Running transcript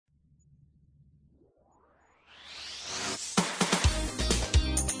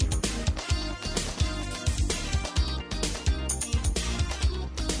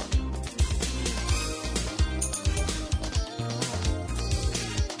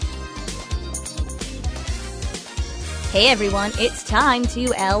Hey everyone, it's time to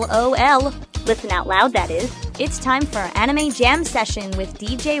LOL. Listen out loud, that is. It's time for Anime Jam Session with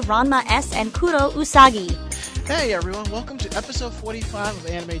DJ Ranma S and Kuro Usagi. Hey everyone, welcome to episode 45 of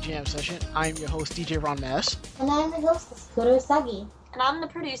Anime Jam Session. I'm your host, DJ Ranma S. And I'm the hostess, Kuro Usagi. And I'm the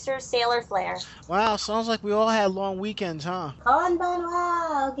producer, Sailor Flare. Wow, sounds like we all had long weekends, huh?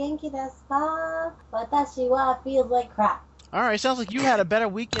 Konbanwa, genki desu ka? Watashi wa feels like crap. Alright, sounds like you had a better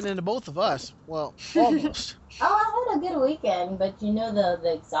weekend than the both of us. Well, almost. I had a good weekend, but you know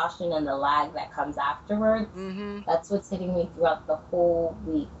the exhaustion and the lag that comes afterwards? Mm-hmm. That's what's hitting me throughout the whole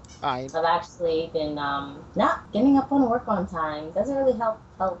week. Alright. I've actually been not getting up on work on time. Doesn't really help,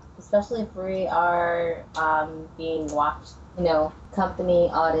 especially if we are being watched, company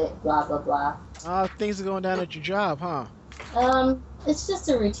audit, blah, blah, blah. Things are going down at your job, huh? It's just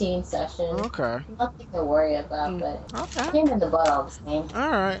a routine session. Okay. Nothing to worry about, but Okay. pain in the butt all the same.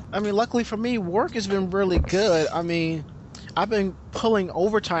 Alright. I mean, luckily for me, work has been really good. I mean, I've been pulling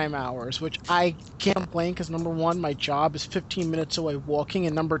overtime hours, which I can't complain because number one, my job is 15 minutes away walking,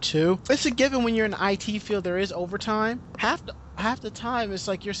 and number two, it's a given when you're in the IT field there is overtime. Half the time it's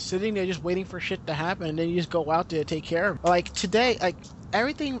like you're sitting there just waiting for shit to happen, and then you just go out there to take care of it. Like today, like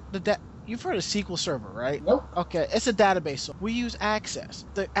everything you've heard of SQL Server, right? Nope. Okay, it's a database. So we use Access.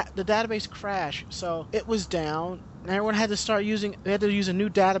 The database crashed, so it was down. And everyone had to use a new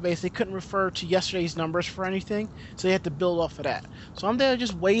database. They couldn't refer to yesterday's numbers for anything, so they had to build off of that. So I'm there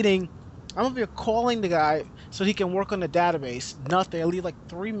just waiting. I'm over here calling the guy so he can work on the database. Nothing. I leave like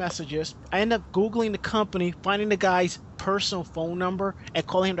 3 messages. I end up Googling the company, finding the guy's personal phone number, and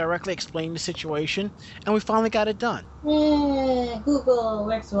calling him directly, explaining the situation. And we finally got it done. Google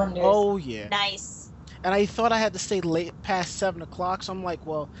works wonders. Oh, yeah. Nice. And I thought I had to stay late past 7 o'clock, so I'm like,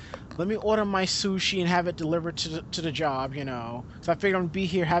 well, let me order my sushi and have it delivered to the job, So I figured I'm going to be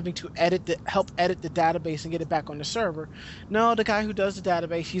here having to help edit the database and get it back on the server. No, the guy who does the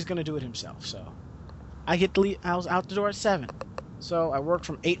database, he's going to do it himself. So I was out the door at 7. So I worked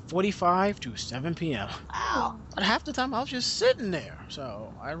from 8:45 to 7 p.m. Wow. But half the time I was just sitting there,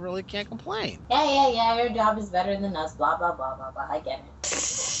 so I really can't complain. Yeah, your job is better than us, blah, blah, blah, blah, blah, I get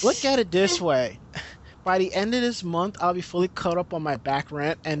it. Look at it this way. By the end of this month, I'll be fully caught up on my back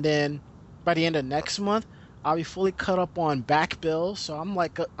rent, and then by the end of next month, I'll be fully caught up on back bills, so I'm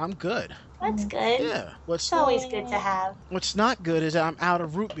good. That's good. Yeah. It's always good to have. What's not good is that I'm out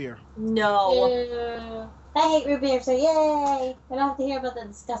of root beer. No. Yeah. I hate root beer, so yay! I don't have to hear about the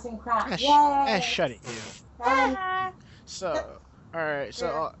disgusting crap. Yay! Shut it, you. So, alright,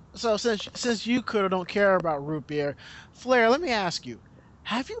 so since you don't care about root beer, Flair, let me ask you.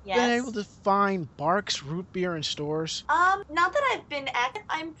 Have you been able to find Barks root beer in stores? Not that I've been active.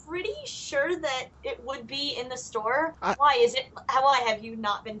 I'm pretty sure that it would be in the store. Why is it? Why have you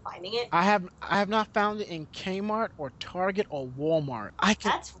not been finding it? I have not found it in Kmart or Target or Walmart.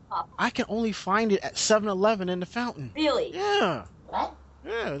 That's rough. I can only find it at 7-Eleven in the fountain. Really? Yeah. What?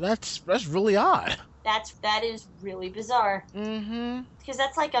 Yeah, that's really odd. That is really bizarre. Mm-hmm. Because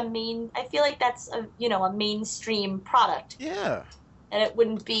that's like I feel like that's a mainstream product. Yeah. And it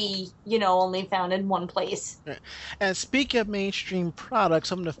wouldn't be, only found in one place. And speaking of mainstream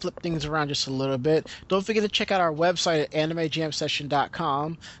products, I'm going to flip things around just a little bit. Don't forget to check out our website at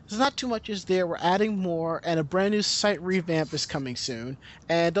animejamsession.com. There's not too much is there. We're adding more, and a brand new site revamp is coming soon.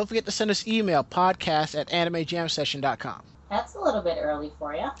 And don't forget to send us email, podcast@animejamsession.com. That's a little bit early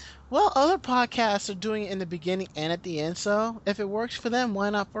for you. Well, other podcasts are doing it in the beginning and at the end, so if it works for them, why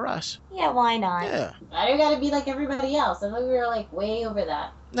not for us? Yeah, why not? Yeah. I gotta be like everybody else. I thought we were like way over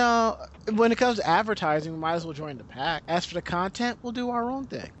that. No, when it comes to advertising, we might as well join the pack. As for the content, we'll do our own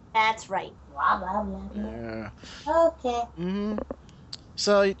thing. That's right. Blah, blah, blah, blah. Yeah. Okay. Mm-hmm.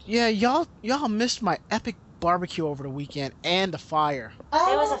 So, yeah, y'all missed my epic barbecue over the weekend and the fire.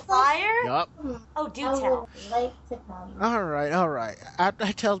 There was a fire? Yup. Oh, do I tell. would like to come. All right. After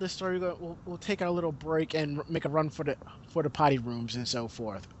I tell this story, we'll take our little break and make a run for the potty rooms and so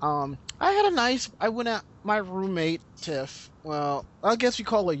forth. I went out, my roommate Tiff. Well, I guess we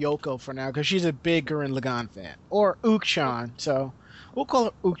call her Yoko for now because she's a big Gurren Lagann fan, or Ukchan. So we'll call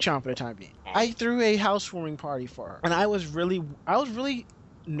her Ukchan for the time being. Okay. I threw a housewarming party for her, and I was really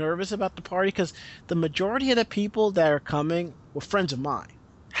nervous about the party because the majority of the people that are coming were friends of mine.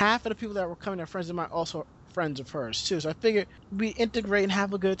 Half of the people that were coming are friends of mine, also friends of hers too. So I figured we integrate and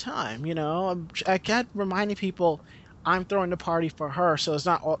have a good time. I kept reminding people I'm throwing the party for her, so it's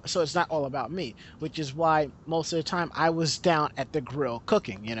not all about me. Which is why most of the time I was down at the grill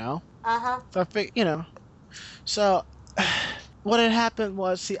cooking. So I figured, So what had happened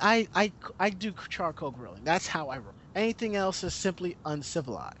was, I do charcoal grilling. That's how I roll. Anything else is simply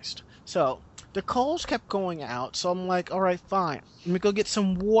uncivilized. So the coals kept going out, so I'm like, all right, fine. Let me go get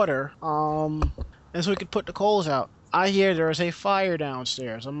some water, and so we could put the coals out. I hear there is a fire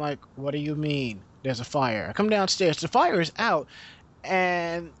downstairs. I'm like, what do you mean there's a fire? I come downstairs, the fire is out,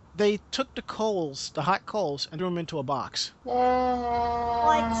 and they took the coals, the hot coals, and threw them into a box.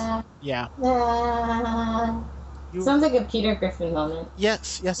 What? Yeah. Sounds like a Peter Griffin moment.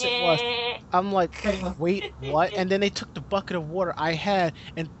 Yes, it was. I'm like, wait, what? And then they took the bucket of water I had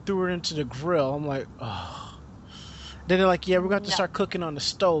and threw it into the grill. I'm like, oh. Then they're like, yeah, we're going to have to start cooking on the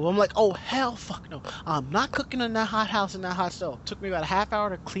stove. I'm like, oh, hell, fuck no. I'm not cooking in that hot house in that hot stove. Took me about a half hour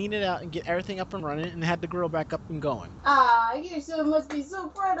to clean it out and get everything up and running and had the grill back up and going. You sure must be so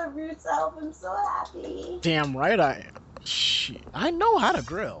proud of yourself. I'm so happy. Damn right I am. Shit, I know how to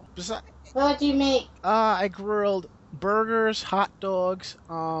grill. Besides, what'd you make? I grilled burgers, hot dogs.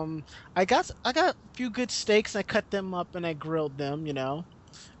 I got a few good steaks. I cut them up and I grilled them,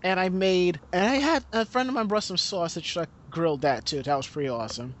 And I had a friend of mine brought some sausage, so I grilled that too. That was pretty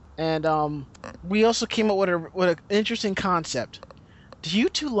awesome. And we also came up with an interesting concept. Do you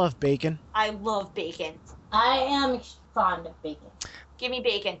two love bacon? I love bacon. I am fond of bacon. Give me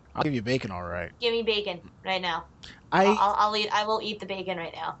bacon. I'll give you bacon, all right. Give me bacon right now. I'll eat. I will eat the bacon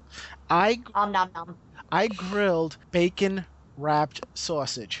right now. Nom nom. I grilled bacon wrapped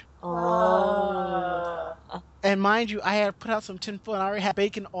sausage. Oh. And mind you, I had put out some tinfoil and I already had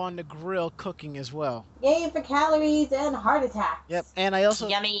bacon on the grill cooking as well. Yay for calories and heart attacks. Yep, and I also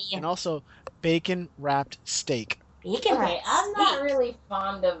Yummy. And also bacon wrapped steak. Bacon okay, wrapped I'm not steak. really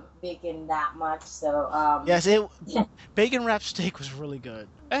fond of bacon that much, so Yes, bacon wrapped steak was really good.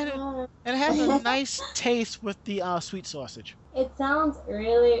 And it has a nice taste with the sweet sausage. It sounds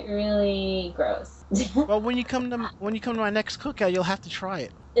really, really gross. Well, when you come to my next cookout, you'll have to try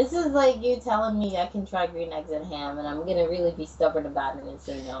it. This is like you telling me I can try green eggs and ham, and I'm gonna really be stubborn about it and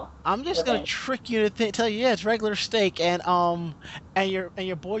say no. I'm just gonna trick you to tell you, yeah, it's regular steak, and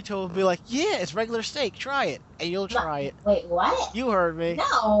your boy will be like, yeah, it's regular steak, try it, and you'll try it. Wait, what? You heard me.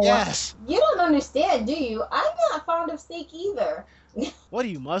 No. Yes. You don't understand, do you? I'm not fond of steak either. What are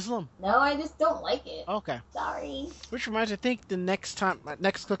you, Muslim? No, I just don't like it. Okay. Sorry. Which reminds me, I think the next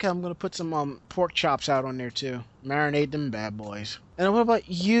cookout, I'm gonna put some pork chops out on there too. Marinate them bad boys. And what about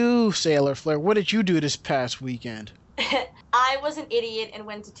you, Sailor Flare? What did you do this past weekend? I was an idiot and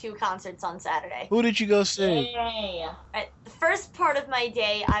went to 2 concerts on Saturday. Who did you go see? Yay. The first part of my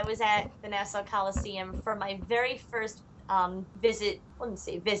day, I was at the Nassau Coliseum for my very first visit. I wouldn't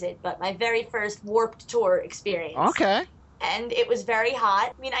say visit, but my very first Warped Tour experience. Okay. And it was very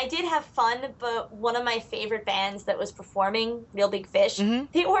hot. I mean, I did have fun, but one of my favorite bands that was performing, Real Big Fish,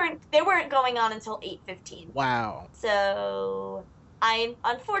 they weren't going on until 8:15. Wow. So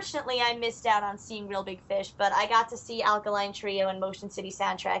unfortunately I missed out on seeing Real Big Fish, but I got to see Alkaline Trio and Motion City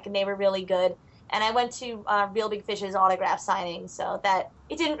Soundtrack, and they were really good. And I went to Real Big Fish's autograph signing, so that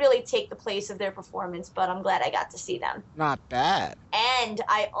it didn't really take the place of their performance, but I'm glad I got to see them. Not bad. And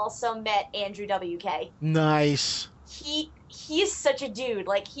I also met Andrew WK. Nice. He's such a dude.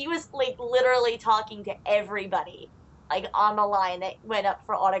 Like, he was like literally talking to everybody, like on the line that went up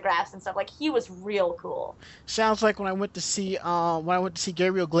for autographs and stuff. Like, he was real cool. Sounds like when I went to see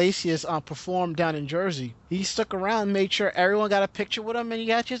Gabriel Iglesias perform down in Jersey. He stuck around, made sure everyone got a picture with him, and you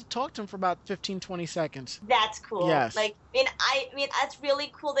got to talk to him for about 15-20 seconds. That's cool. Yes. Like, I mean, that's really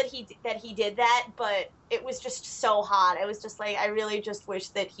cool that he did that, but it was just so hot. I was just like, I really just wish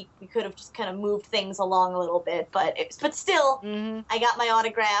that we could have just kind of moved things along a little bit, but still, I got my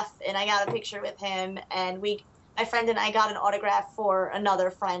autograph and I got a picture with him, and my friend and I got an autograph for another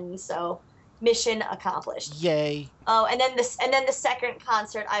friend, so mission accomplished. Yay. Oh, and then the second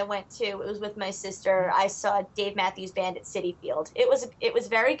concert I went to, it was with my sister. I saw Dave Matthews Band at Citi Field. It was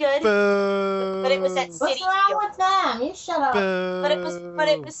very good. Boo. But it was at Citi What's wrong Field. with them? You shut up. Boo. But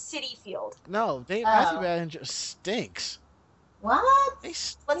it was Citi Field. No, Dave Matthews Band just stinks. What?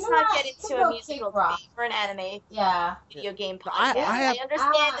 Let's You know not what? get into Go a musical Kick Rock. debate for an anime Yeah. video game I- podcast. I I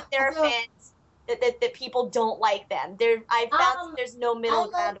understand that there are fans that people don't like them. I found that there's no middle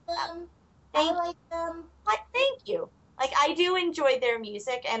ground I about like them. Thank I like them. Thank you. Like, I do enjoy their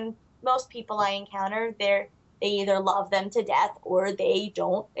music, and most people I encounter, they either love them to death or they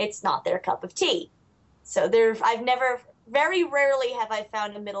don't. It's not their cup of tea. So very rarely have I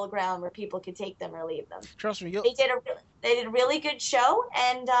found a middle ground where people could take them or leave them. Trust me. They did a really good show,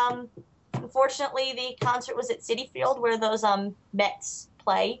 and unfortunately the concert was at Citi Field where those Mets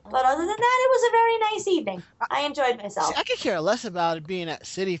play. But other than that, it was a very nice evening. I enjoyed myself. See, I could care less about it being at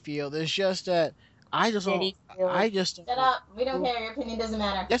Citi Field. It's just that I just don't. Shut up. We don't care. Your opinion doesn't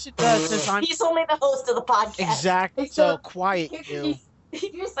matter. Yes, it does. Since I'm He's only the host of the podcast. exactly so quiet. You. But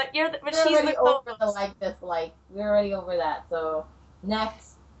We're she's already the over the co-host. like dislike. We're already over that. So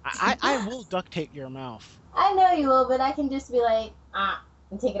next. I will duct tape your mouth. I know you will, but I can just be like,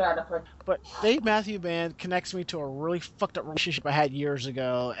 and take it out of her. But Dave Matthew Band connects me to a really fucked up relationship I had years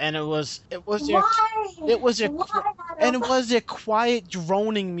ago, and it was their Why? it was their Why? and it was their quiet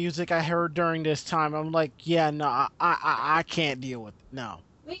droning music I heard during this time. I'm like, yeah, no, I can't deal with it. No.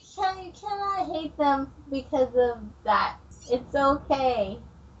 You cannot hate them because of that. It's okay.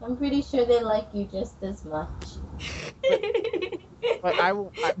 I'm pretty sure they like you just as much.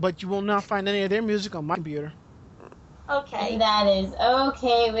 But you will not find any of their music on my computer. Okay. And that is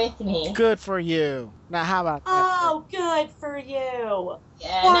okay with me. Good for you. Now how about that? Oh, good for you.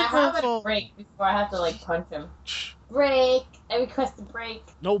 Yeah, now how about Wonderful. a break before I have to like punch him? Break. I request a break.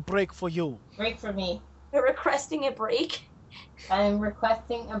 No break for you. Break for me. You're requesting a break. I'm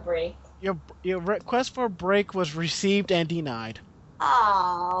requesting a break. Your request for a break was received and denied.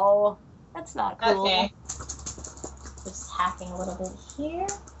 Oh, that's not cool. Okay. Just hacking a little bit here.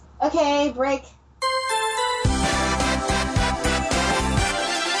 Okay, break.「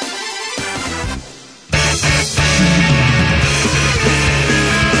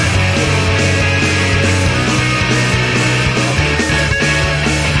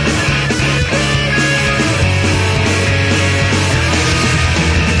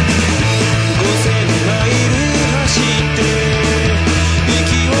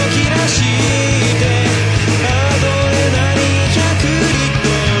あどれなり100リット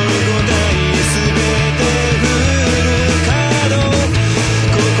ル5台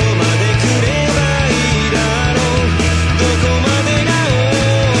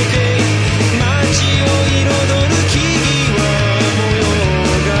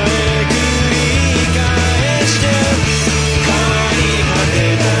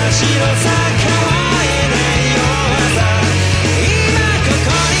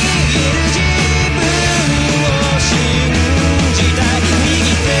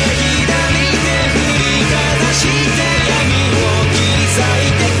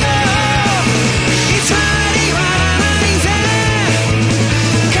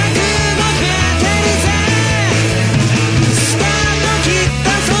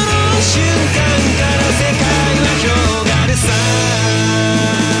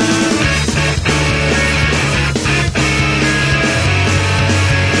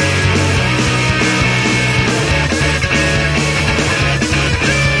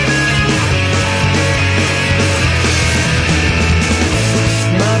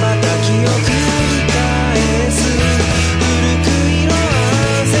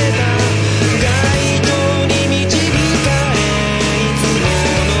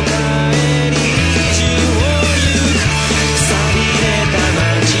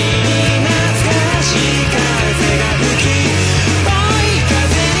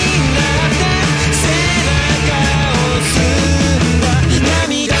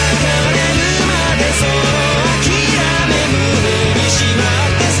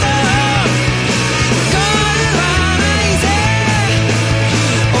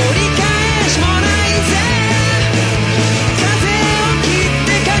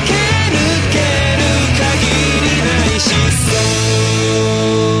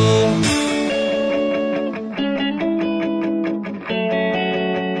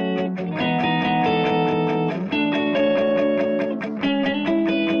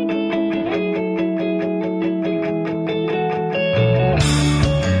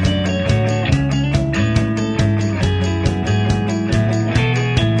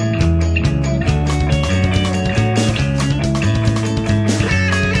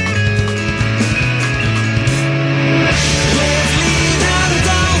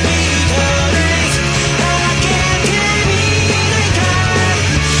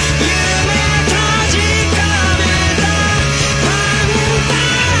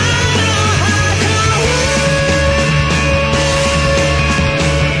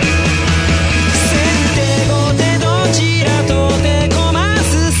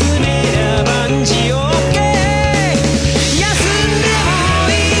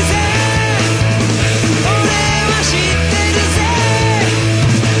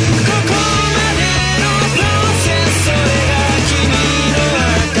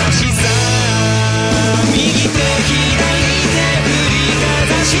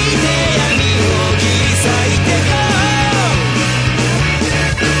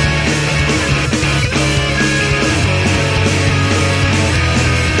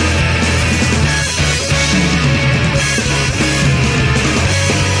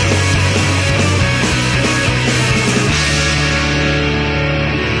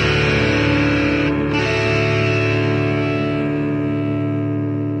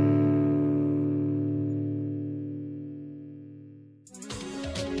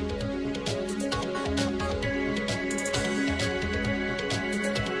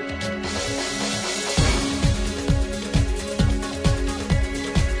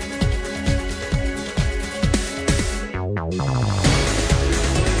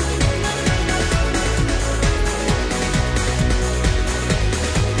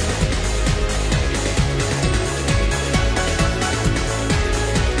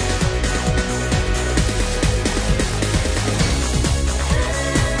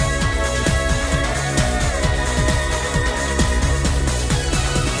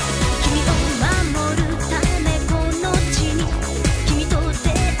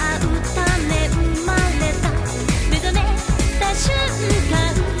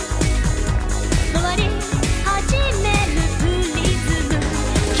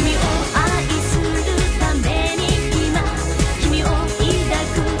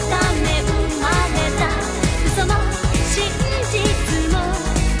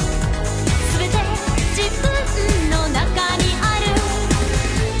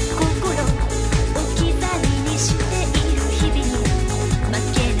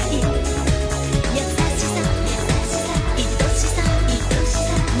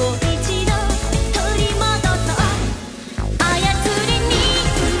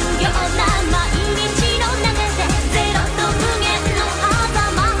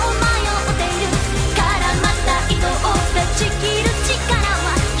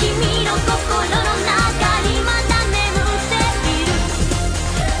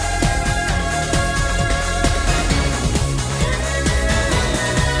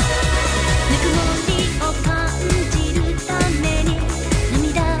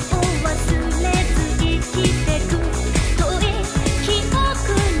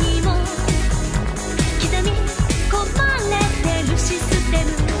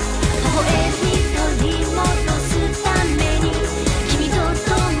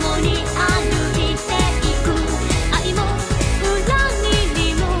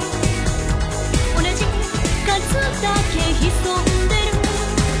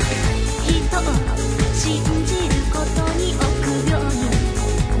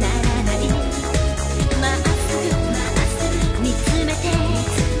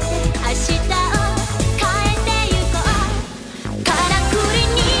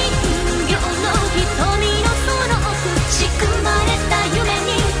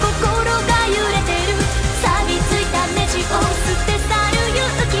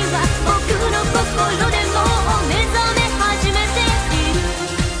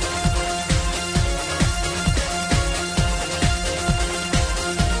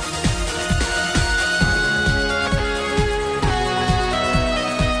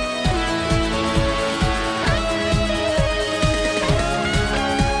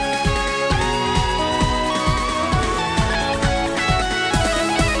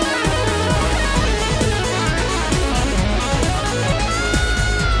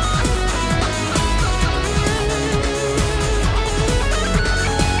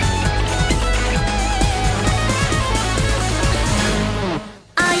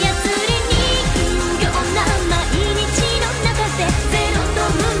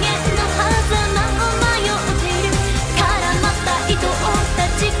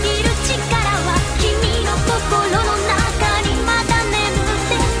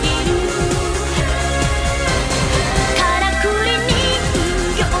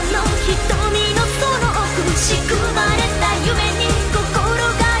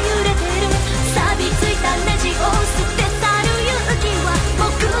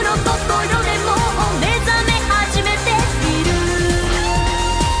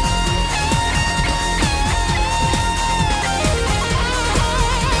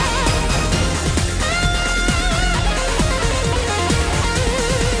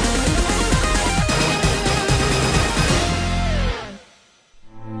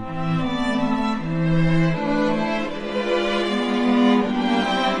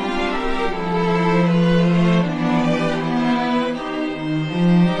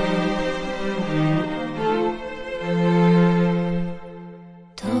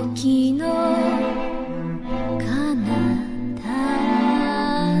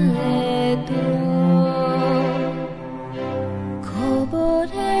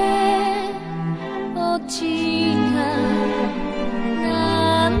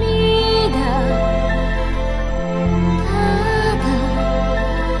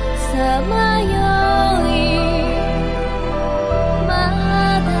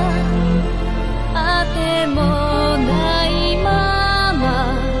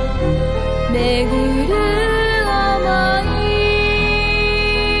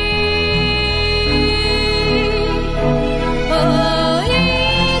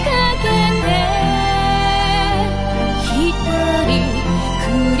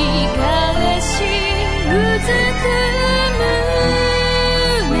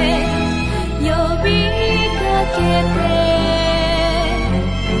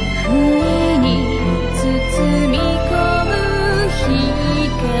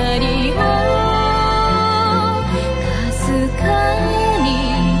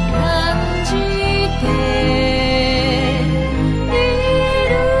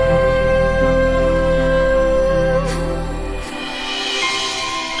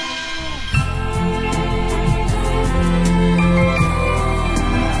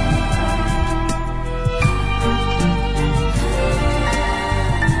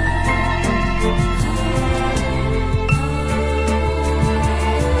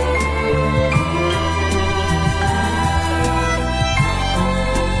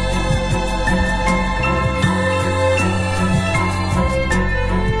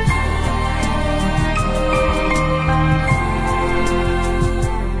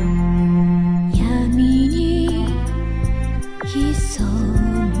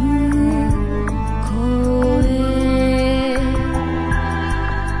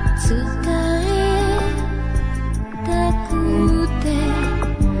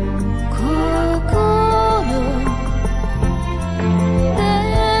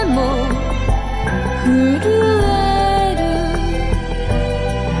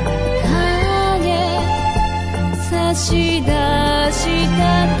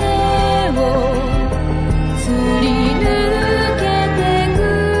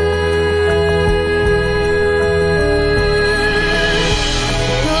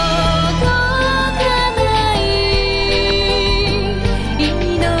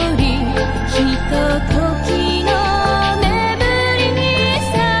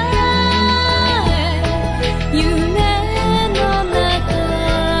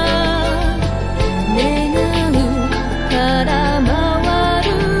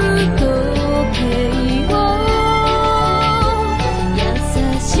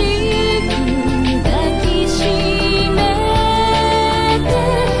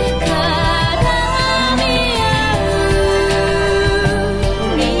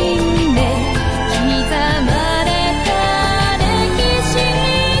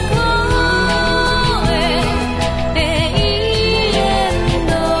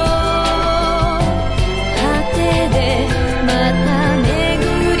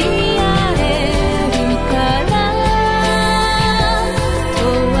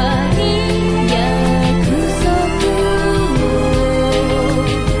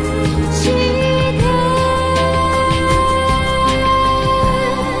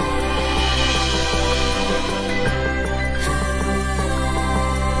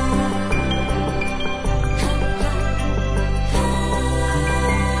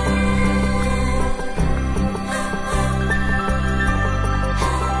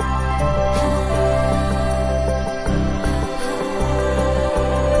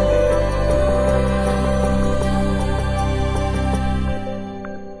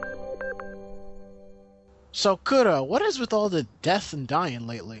So, Kura, what is with all the death and dying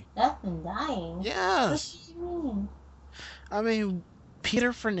lately? Death and dying? Yes. What do you mean? I mean,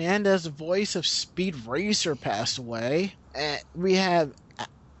 Peter Fernandez, the voice of Speed Racer, passed away. And we have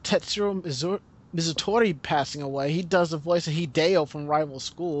Tetsuo Mizutori passing away. He does the voice of Hideo from Rival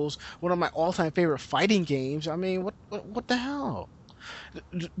Schools, one of my all-time favorite fighting games. I mean, what the hell?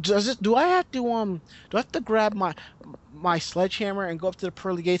 Do I have to grab my sledgehammer and go up to the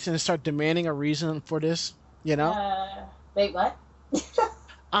pearly gates and start demanding a reason for this? You know? Wait, what?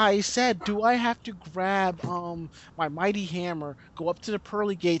 I said, do I have to grab my mighty hammer, go up to the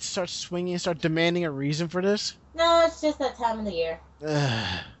pearly gates, start swinging, and start demanding a reason for this? No, it's just that time of the year.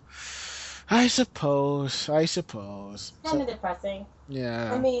 I suppose. Kind of depressing.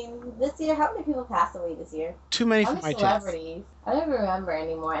 Yeah. I mean, this year, how many people passed away this year? Too many How for many my celebrities? I don't even remember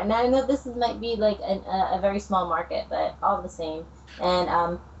anymore. And I know this might be like a very small market, but all the same.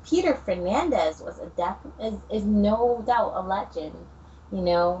 And Peter Fernandez was is no doubt a legend. You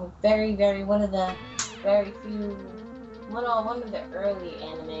know, very, very one of the very few, one of the early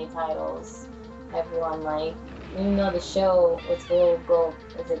anime titles everyone liked. Even though the show was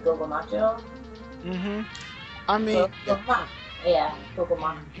is it Gogo Macho? Mm-hmm. I mean, Yeah, Gogo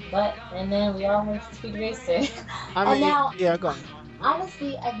Macho. And then we all heard Speed Racer. I mean, now, yeah, go on.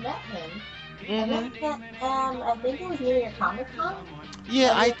 honestly, I've met him. I met him at, I think it was New York Comic Con.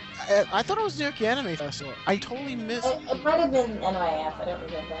 Yeah, I thought it was New York Anime Festival. I totally missed. It might have been NYF. I don't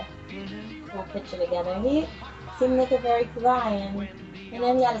remember. We'll picture together. He seemed like a very cool guy, and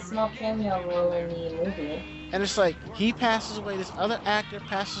then he had a small cameo role in the movie. And it's like, he passes away, this other actor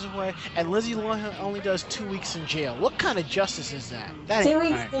passes away, and Lizzie Lohan only does 2 weeks in jail. What kind of justice is that? 2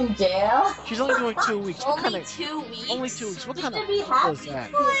 weeks in jail? She's only doing 2 weeks. Only 2 weeks? Only 2 weeks. What kind of be happy is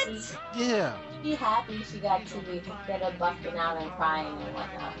that? What? Yeah. She'd be happy she got 2 weeks instead of busting out and crying and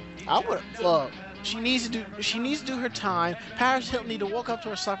whatnot. I would look. She needs to do her time. Paris Hilton need to walk up to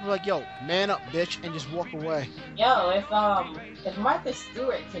her side and be like, "Yo, man up, bitch," and just walk away. Yo, if Martha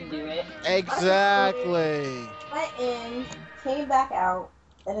Stewart can do it, Exactly. Went in, came back out,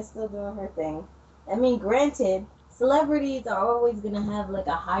 and is still doing her thing. I mean, granted, celebrities are always gonna have like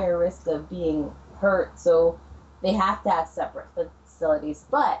a higher risk of being hurt, so they have to have separate facilities.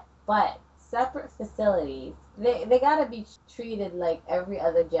 But separate facilities, they gotta be treated like every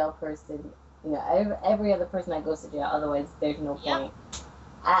other jail person. You know, every other person that goes to jail. Otherwise, there's no point.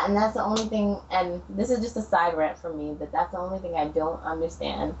 And that's the only thing. And this is just a side rant for me, but that's the only thing I don't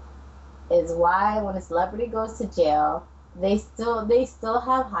understand is why when a celebrity goes to jail, they still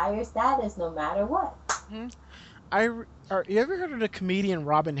have higher status no matter what. You ever heard of the comedian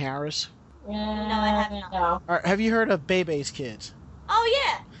Robin Harris? No, I haven't. No. Have you heard of Bebe's Kids? Oh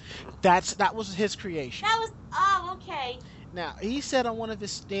yeah. That was his creation. Okay. Now, he said on one of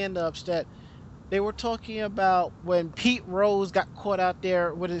his stand-ups that they were talking about when Pete Rose got caught out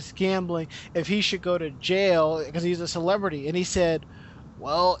there with his gambling, if he should go to jail because he's a celebrity. And he said,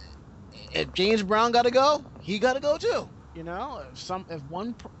 well, if James Brown got to go, he got to go too. You know, if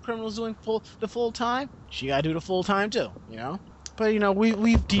one criminal's doing the full time, she got to do the full time too. You know, but you know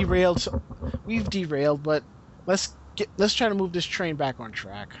we've derailed, but let's try to move this train back on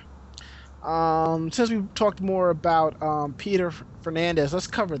track. Since we talked more about Peter Fernandez, let's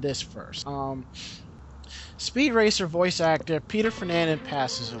cover this first. Speed Racer voice actor Peter Fernandez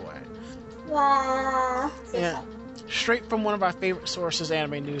passes away. Yeah, straight from one of our favorite sources,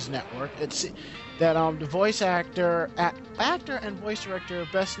 Anime News Network. It's that the voice actor and voice director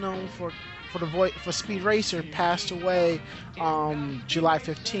best known for Speed Racer passed away July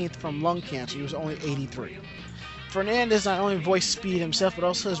 15th from lung cancer. He was only 83. Fernandez not only voiced Speed himself, but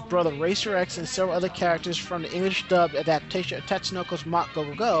also his brother Racer X and several other characters from the English dub adaptation of Tatsunoko's Mach Go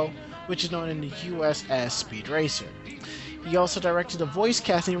Go Go, which is known in the US as Speed Racer. He also directed the voice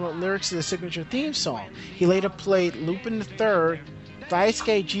casting and wrote lyrics to the signature theme song. He later played Lupin III,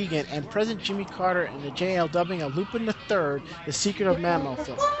 Daisuke Jigen, and President Jimmy Carter in the JL dubbing of Lupin III, The Secret of Mamo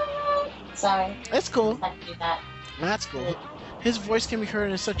film. Sorry. That's cool. I do that. That's cool. His voice can be heard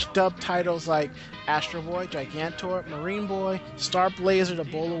in such dub titles like Astro Boy, Gigantor, Marine Boy, Star Blazer, The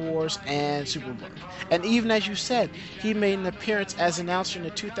Bola Wars, and Superbook. And even as you said, he made an appearance as announcer in the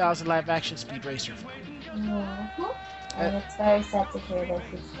 2000 live-action Speed Racer film. And it's very sad to hear that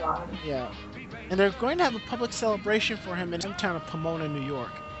he's gone. Yeah. And they're going to have a public celebration for him in the hometown of Pomona, New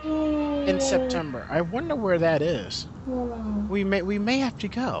York, in September. I wonder where that is. We may have to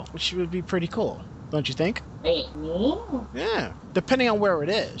go, which would be pretty cool. Don't you think? Wait, me? Yeah. Depending on where it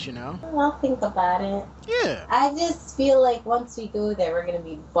is, you know? I'll think about it. Yeah. I just feel like once we go there, we're going to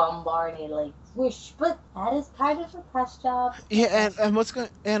be bombarded, like, whoosh. But that is part of the press job. Yeah, and what's going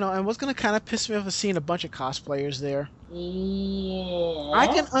to kind of piss me off is seeing a bunch of cosplayers there. Yeah. I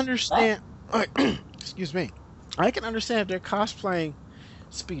can understand... excuse me. I can understand if they're cosplaying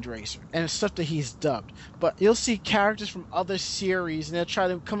Speed Racer and stuff that he's dubbed, but you'll see characters from other series and they'll try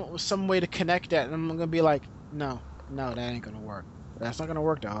to come up with some way to connect that, and I'm gonna be like, no, that ain't gonna work. That's not gonna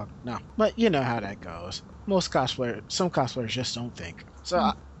work, dog. No. But you know how that goes. Some cosplayers just don't think.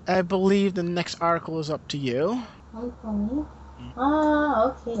 So I believe the next article is up to you. Okay.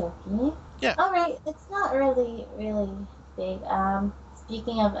 Okay. Yeah. All right. It's not really big.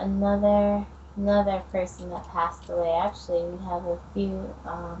 Speaking of another person that passed away, actually, we have a few.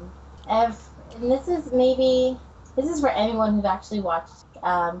 And this is for anyone who's actually watched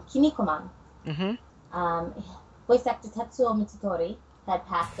Kinnikuman. Voice actor Tetsuo Mitsutori had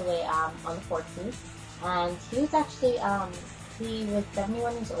passed away on the 14th, and he was actually he was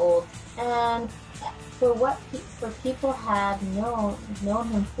 71 years old. And for people have known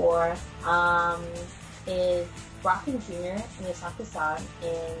him for is Rockin' Jr. and Yosaku-san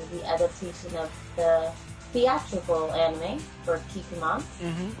in the adaptation of the theatrical anime for Kikuman.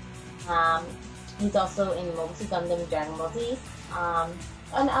 He's also in Mobile Suit Gundam, Dragon Ball Z,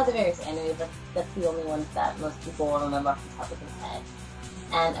 and other various anime, but that's the only ones that most people will remember off the top of their head.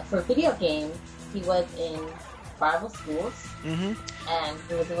 And for video games, he was in Rival Schools, Mm-hmm. and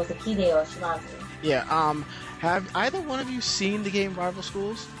it was Hideo Shimazu. Yeah. Have either one of you seen the game Rival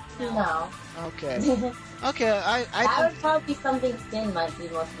Schools? No. Okay. Okay. I That think, would probably be something Sin might be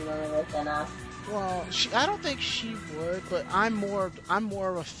more familiar with than us. well, I don't think she would, but I'm more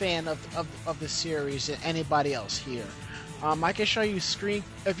of a fan of the series than anybody else here. I can show you screen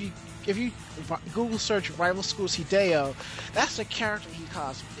if you Google search Rival Schools Hideo, that's the character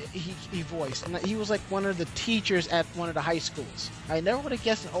he voiced, and he was like one of the teachers at one of the high schools. I never would have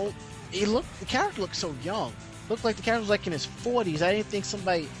guessed the character looked so young. Looked like the character was like in his 40s. I didn't think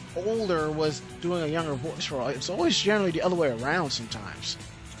somebody older was doing a younger voice role. It's always generally the other way around sometimes.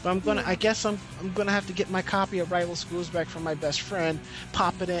 But I guess I'm gonna have to get my copy of Rival Schools back from my best friend,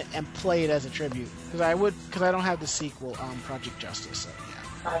 pop it in, and play it as a tribute. Because I don't have the sequel, Project Justice. So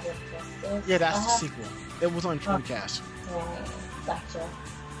yeah. Project Justice. Yeah, that's the sequel. It was on Dreamcast. Right, gotcha.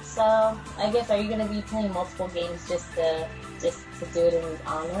 So I guess are you gonna be playing multiple games just to do it in his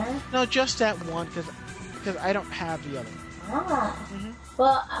honor? No, just that one because I don't have the other one. Ah. Mhm.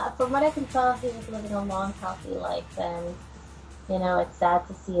 Well, from what I can tell, he was living a long, healthy life, and it's sad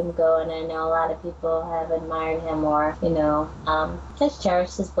to see him go. And I know a lot of people have admired him, or just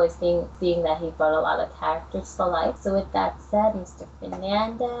cherished his voice, being that he brought a lot of characters to life. So with that said, Mr.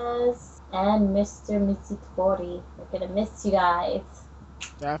 Fernandez and Mr. Mitsutori, we're gonna miss you guys.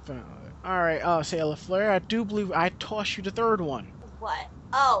 Definitely. All right, Sailor Flare, I do believe I tossed you the third one. What?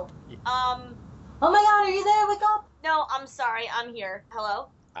 Oh, Oh my God, are you there? Wake up! no, I'm sorry. I'm here. Hello?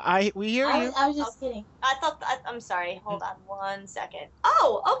 We hear you. I was just kidding. I'm sorry. Hold on 1 second.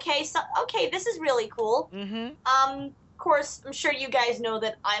 Oh, okay. Okay, this is really cool. Mm-hmm. Of course, I'm sure you guys know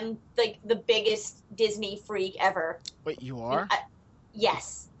that I'm like the biggest Disney freak ever. Wait, you are?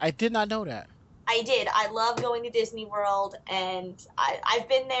 Yes. I did not know that. I did. I love going to Disney World, and I've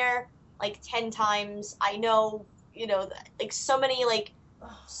been there like 10 times. I know, like so many like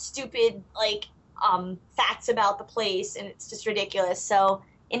stupid like facts about the place, and it's just ridiculous. So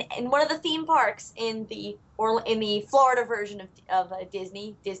in one of the theme parks in the Florida version of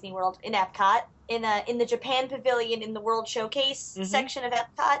Disney World in Epcot, in the Japan Pavilion in the World Showcase section of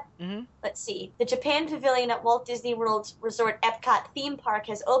Epcot. Let's see. The Japan Pavilion at Walt Disney World Resort Epcot theme park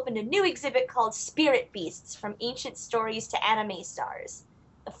has opened a new exhibit called Spirit Beasts: From Ancient Stories to Anime Stars.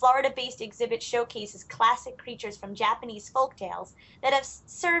 The Florida-based exhibit showcases classic creatures from Japanese folktales that have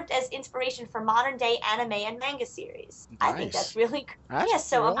served as inspiration for modern-day anime and manga series. Nice. I think that's really That's yeah.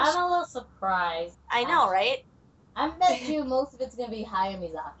 So cool. I'm a little surprised. I know, right? I bet you most of it's gonna be Hayao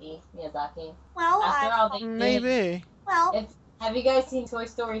Miyazaki. Well, After all they did. Maybe. well, Have you guys seen Toy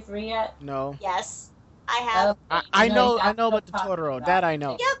Story 3 yet? No. yes, I have. I know exactly about what the I'm talking Totoro. about. That I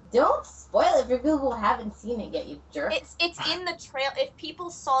know. Yep. Don't spoil it if people haven't seen it yet, you jerk. It's in the trail. If people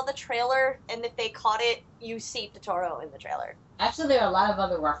saw the trailer and if they caught it, you see Totoro in the trailer. Actually, there are a lot of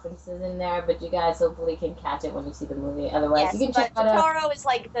other references in there, but you guys hopefully can catch it when you see the movie. Otherwise, Yes, you can but check it out. Totoro is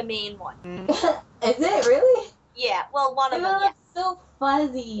like the main one. Is it really? Yeah, well, one of It them. Yeah. looks so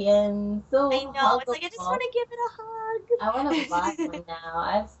fuzzy and so. I know. It's like I just huggable. want to give it a hug. I want to buy one now.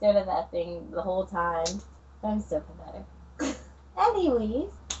 I've stared at that thing the whole time. I'm so pathetic. Anyways.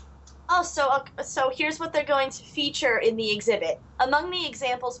 Oh, so here's what they're going to feature in the exhibit. Among the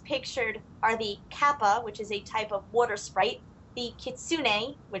examples pictured are the kappa, which is a type of water sprite, the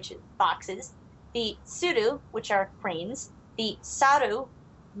kitsune, which is foxes, the tsuru, which are cranes, the saru,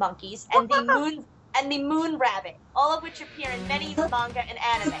 monkeys, and the moon rabbit, all of which appear in many manga and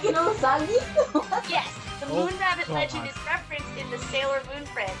anime. Yes, the Oh, Moon Rabbit God. legend is referenced in the Sailor Moon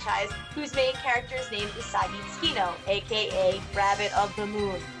franchise, whose main character is named Usagi Tsukino, aka Rabbit of the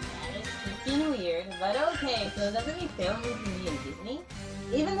Moon. That is freaking weird, but okay. So it doesn't mean Sailor Moon can be in Disney?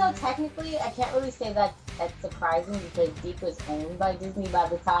 Even though technically I can't really say that that's surprising because Deep was owned by Disney by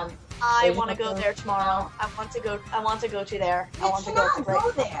the time. I There's want to no go there phone. tomorrow. I want to go to there. I want You to go cannot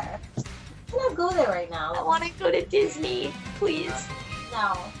go there. You cannot go there right now. I want to go to Disney, please.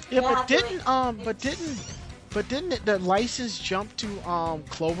 No. Yeah, You have but to didn't the license jump to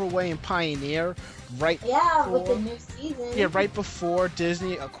Cloverway and Pioneer right? Yeah, with the before- new season. Yeah, right before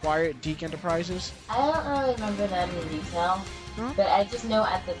Disney acquired Deke Enterprises. I don't really remember that in detail, Huh? but I just know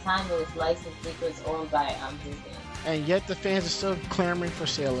at the time it was licensed. It was owned by Disney. And yet the fans are still clamoring for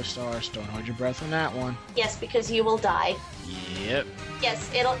Sailor Stars. Don't hold your breath on that one. Yes, because you will die. Yep. Yes,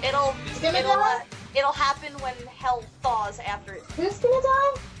 Who's gonna die? it'll happen when hell thaws after it. Who's gonna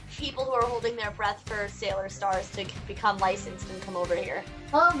die? People who are holding their breath for Sailor Stars to become licensed and come over here.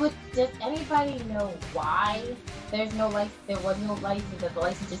 Oh, but does anybody know why there was no license, that the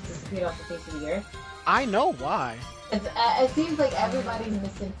license just disappeared off the face of the earth? I know why. It seems like everybody's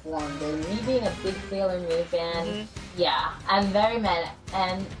misinformed. And me being a big Sailor Moon fan, yeah, I'm very mad.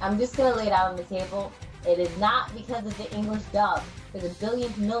 And I'm just gonna lay it out on the table. It is not because of the English dub. For the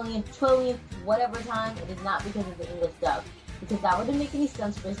billionth, millionth, trillionth, whatever time, it is not because of the English dub. Because that wouldn't make any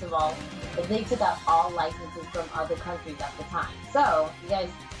sense, first of all, if they took out all licenses from other countries at the time. So, if you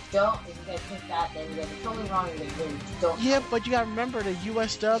guys think that, then you guys are totally wrong, and you really don't. Yeah, but you gotta remember the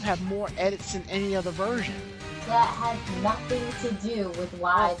US dub had more edits than any other version. That has nothing to do with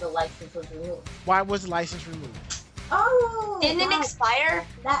why the license was removed. Why was the license removed? Oh! Didn't it expire?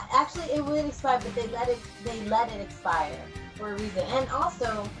 That actually, it would expire, but they let it expire for a reason. And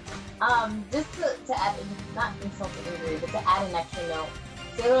also, just to add, not insult to injury, but to add an extra note,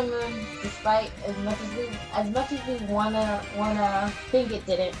 Sailor Moon, despite as much as we wanna think it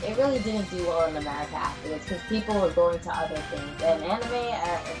didn't, it really didn't do well in America afterwards because people were going to other things. And anime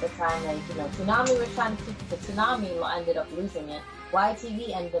at the time, like Toonami was trying to keep it, but Toonami ended up losing it.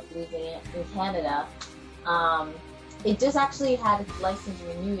 YTV ended up losing it in Canada. It just actually had its license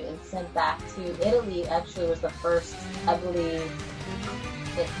renewed and sent back to Italy. Actually, was the first, I believe,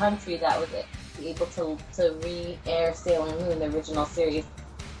 the country that was able to re-air Sailor Moon, the original series.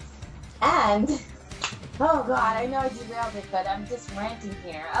 And oh god, I know I derailed it, but I'm just ranting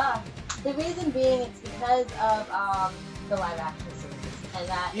here. The reason being, it's because of the live action series, and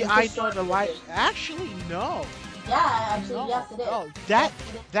that. Yeah, I thought the live. Actually, no. Yeah, actually, No. yes, it is. Oh,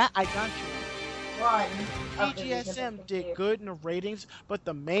 that I got you. One of the PGSM reasons did good in the ratings, but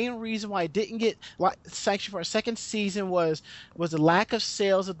the main reason why it didn't get sanctioned for a second season was the lack of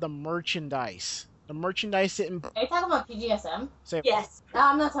sales of the merchandise. The merchandise didn't. Are you talking about PGSM? Yes. No,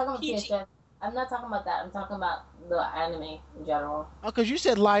 I'm not talking about PG. PGSM. I'm not talking about that. I'm talking about the anime in general. Oh, because you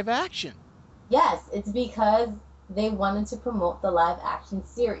said live action. Yes, it's because they wanted to promote the live action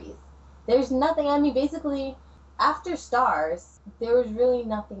series. There's nothing. I mean, basically, after Stars, there was really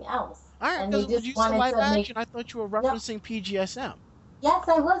nothing else. All right, And they because when just you said wanted live to make- action, I thought you were referencing PGSM. Yes,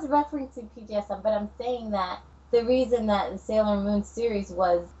 I was referencing PGSM, but I'm saying that the reason that the Sailor Moon series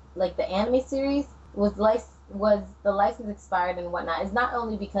was like the anime series was the license expired and whatnot is not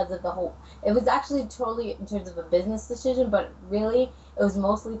only because of the whole. It was actually totally in terms of a business decision, but really it was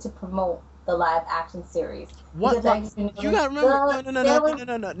mostly to promote the live action series. What? Because You gotta remember?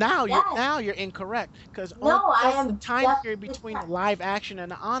 No. Now you're incorrect because I am the time period between the live action and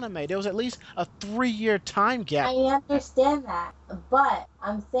the anime. There was at least a 3-year time gap. I understand that, but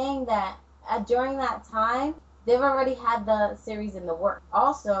I'm saying that during that time, they've already had the series in the work.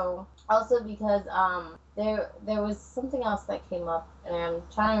 Also because there was something else that came up, and I'm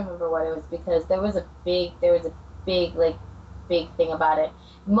trying to remember what it was because there was a big thing about it.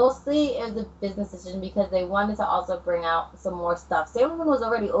 Mostly it was a business decision because they wanted to also bring out some more stuff. Sailor Moon was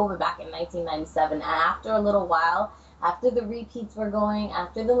already over back in 1997, and after a little while, after the repeats were going,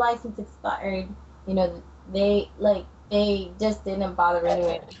 after the license expired, they just didn't bother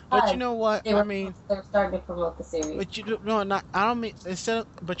renewing it. But you know what? They're starting to promote the series. But I don't mean instead of.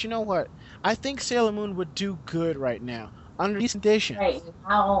 But you know what? I think Sailor Moon would do good right now under these conditions. Right.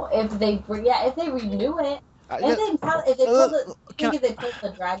 How if they renew it. If they pull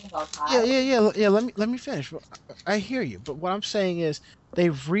the Dragon Ball tie. Yeah. Let me finish. I hear you, but what I'm saying is they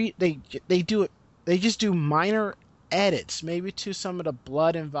do it. They just do minor edits, maybe to some of the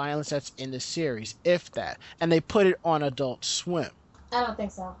blood and violence that's in the series, if that, and they put it on Adult Swim. I don't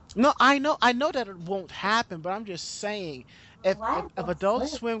think so. No, I know that it won't happen, but I'm just saying. If Adult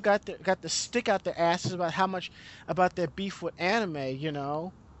Swim got the stick out their asses about their beef with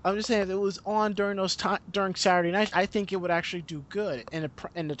anime, I'm just saying if it was on during Saturday nights, I think it would actually do good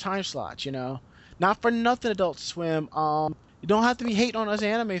in the time slots. Not for nothing, Adult Swim. You don't have to be hating on us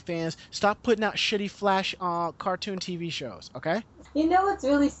anime fans. Stop putting out shitty Flash cartoon TV shows, okay? You know what's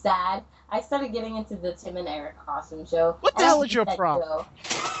really sad? I started getting into the Tim and Eric costume show. What the hell is your problem?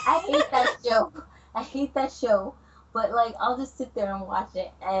 I hate that show. I hate that show. But I'll just sit there and watch it,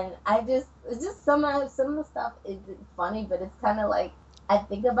 and it's just some of the stuff isn't funny, but it's kind of like I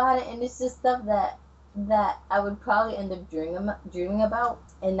think about it, and it's just stuff that I would probably end up dreaming about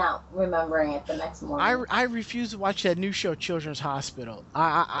and not remembering it the next morning. I refuse to watch that new show, Children's Hospital.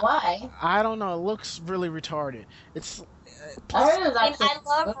 Why? I don't know. It looks really retarded. I heard it was And actually. I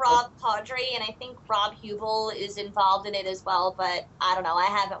love Rob Caudry, and I think Rob Hubel is involved in it as well, but I don't know. I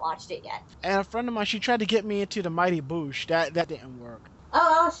haven't watched it yet. And a friend of mine, she tried to get me into the Mighty Boosh. That didn't work.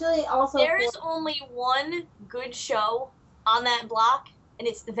 Oh, actually, also. There is only one good show on that block, and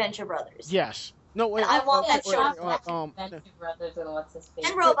it's The Venture Brothers. Yes. No, wait. I want that show. Venture Brothers and what's his face?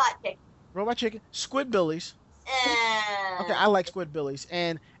 And Robot Chicken. Robot Chicken, Squidbillies. Eh. Okay, I like Squidbillies,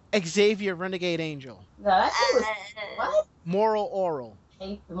 and Xavier Renegade Angel. No, that shit was what? Moral Oral.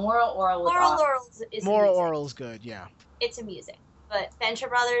 The Moral Oral was Moral awesome. Oral is Moral amusing. Oral is good, yeah. It's amusing, but Venture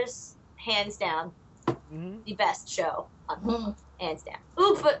Brothers, hands down, the best show. Hands down.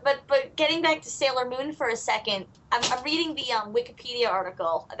 Ooh, but getting back to Sailor Moon for a second, I'm reading the Wikipedia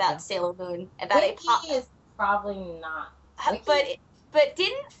article about Sailor Moon about Wiki is probably not. Wiki? But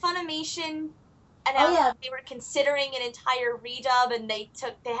didn't Funimation announce they were considering an entire redub, and they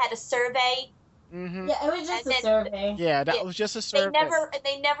had a survey. Yeah, it was just a survey. Yeah, that was just a survey.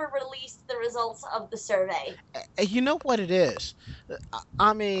 They never released the results of the survey. You know what it is?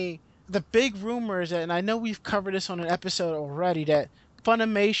 I mean, the big rumors, and I know we've covered this on an episode already, that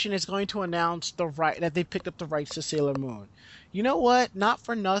Funimation is going to announce that they picked up the rights to Sailor Moon. You know what? Not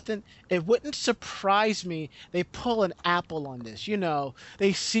for nothing. It wouldn't surprise me they pull an Apple on this. You know,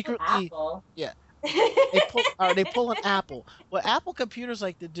 they secretly... Apple? Yeah. They pull an Apple. What Apple computers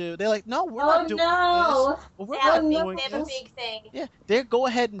like to do, they're like, no, we're not doing this. Well, we're not doing they have a big thing. Yeah, they go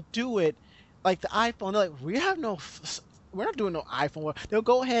ahead and do it, like the iPhone. They're like, we're not doing no iPhone. They'll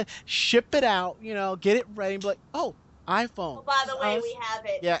go ahead, ship it out, you know, get it ready, and be like, oh, iPhone. Oh, by the way, we have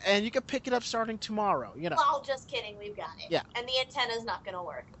it. Yeah, and you can pick it up starting tomorrow. You know. Well, just kidding, we've got it. Yeah. And the antenna's not gonna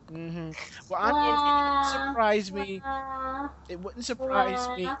work. Well, it wouldn't surprise me. It wouldn't surprise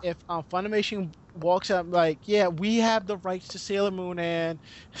me if Funimation walks up like, yeah, we have the rights to Sailor Moon, and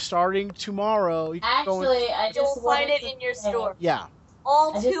starting tomorrow, you can go and... I just you'll find it in your store. Yeah.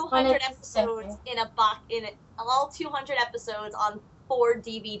 All 200 episodes in a box. All 200 episodes on 4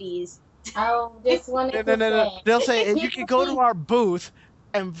 DVDs. I just wanted to say. They'll say, you can go to our booth,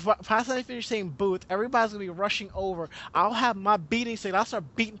 and by the time they finish saying booth, everybody's going to be rushing over. I'll have my beating stick. I'll start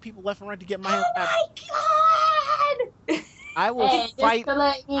beating people left and right to get my hands back. Oh my god! I will fight. Just to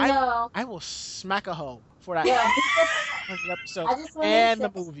let you know. I will smack a hoe for that episode. And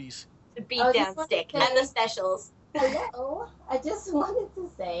the movies. The beatdown stick and the specials. Hello. I just wanted to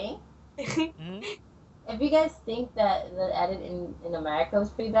say. If you guys think that the edit in America was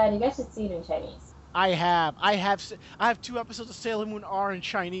pretty bad, you guys should see it in Chinese. I have 2 episodes of Sailor Moon R in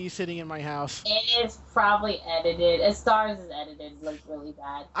Chinese sitting in my house. It is probably edited. As Stars is edited, like really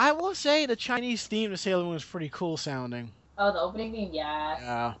bad. I will say the Chinese theme to Sailor Moon is pretty cool sounding. Oh, the opening theme, yeah.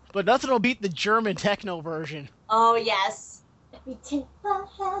 Yeah, but nothing will beat the German techno version. Oh yes. We take the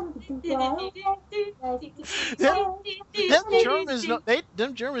hand, we can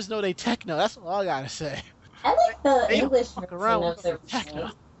Them Germans know they techno. That's all I gotta say. I like the They English fuck version around of with the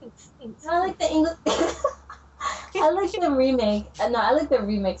techno. I like the English. I like the remake. No, I like the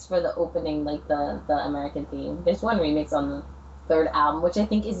remix for the opening, like the American theme. There's one remix on the 3rd album, which I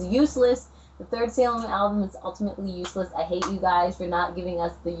think is useless. The 3rd Sailor Moon album is ultimately useless. I hate you guys for not giving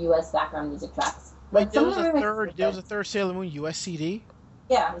us the U.S. background music tracks. Like there was a third Sailor Moon US CD.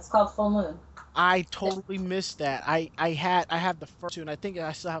 Yeah, it's called Full Moon. I totally missed that. I have the first 2, and I think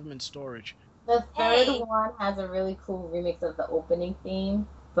I still have them in storage. The 3rd one has a really cool remix of the opening theme,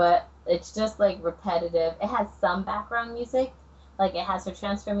 but it's just like repetitive. It has some background music, like it has her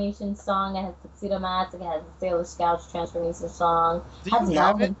transformation song, it has Tuxedo Mask, it has the Sailor Scouts transformation song, it has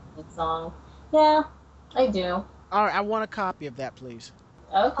Melvin's song. Yeah, I do. All right, I want a copy of that, please.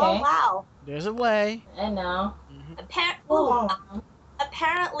 Okay. Oh wow. There's a way. I know.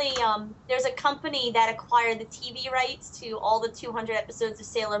 Apparently, there's a company that acquired the TV rights to all the 200 episodes of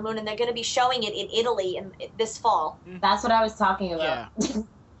Sailor Moon, and they're going to be showing it in Italy this fall. That's what I was talking about. Yeah.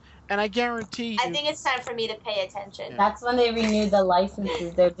 And I guarantee you... I think it's time for me to pay attention. Yeah. That's when they renewed the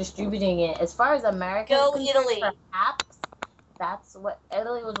licenses. They're distributing it. As far as America Go is concerned, Italy. Perhaps that's what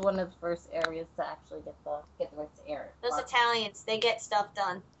Italy was one of the first areas to actually get the rights to air it. Those Italians, they get stuff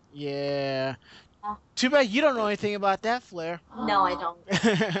done. Yeah. Too bad you don't know anything about that, Flair. No, I don't.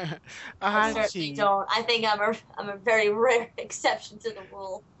 I certainly don't. I think I'm a very rare exception to the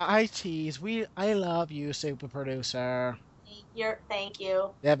rule. I tease. I love you, super producer. Thank you.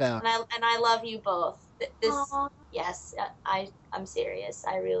 Yeah, and I love you both. Yes, I'm serious.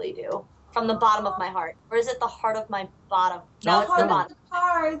 I really do. From the bottom of my heart. Or is it the heart of my bottom? No, it's the bottom. The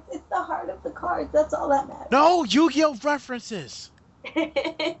cards. It's the heart of the cards. That's all that matters. No, Yu-Gi-Oh references.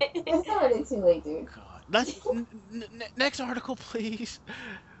 It's already too late, dude. God. Let's next article, please.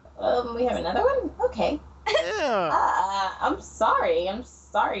 We have another one? Okay. Yeah. I'm sorry,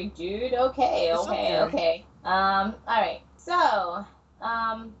 dude. Okay. Alright. So,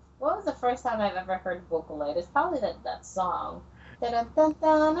 what was the first time I've ever heard Vocaloid? It's probably that song. Avian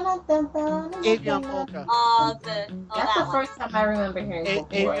Polka. That's the first time I remember hearing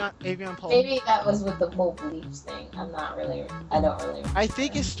Vocaloid. Avian Polka. Maybe that was with the Pope Bleach thing. I don't really. I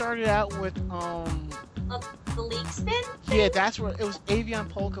think it started out with The leak spin? Yeah, that's where it was. Avian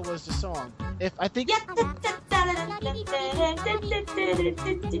Polka was the song. If I think. Yeah.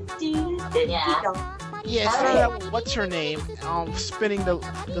 Yeah, it's not that, what's her name? Spinning the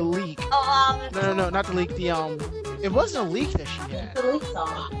leak. Oh, No, not the leak. It wasn't a leak that she had. The leak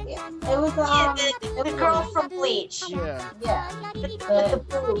song. Yeah. It was yeah, it the was girl from Bleach. Yeah. Yeah. With the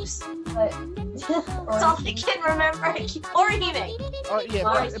boobs. But That's all I can remember. Or Hime. Oh yeah,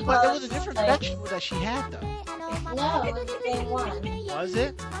 but it was a different vegetable that she had though. no, it was the same one. Was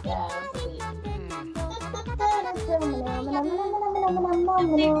it? Yeah, it was the leak.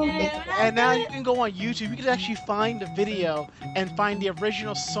 And now you can go on YouTube. You can actually find the video and find the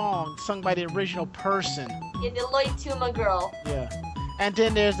original song sung by the original person. Yeah, the Lloyd Tuma girl. Yeah. And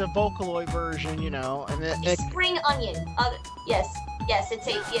then there's the Vocaloid version, you know, and Spring onion. Yes, it's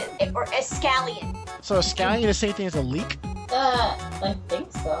or a scallion. so a scallion is the same thing as a leek. I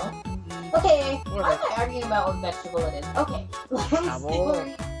think so. Okay, why am I arguing about what vegetable it is? Okay, let's Vegetable.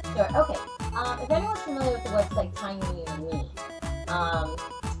 Sure. Okay. If anyone's familiar with the website Tiny Me,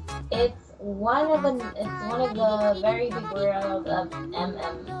 it's one of the very big world of MM.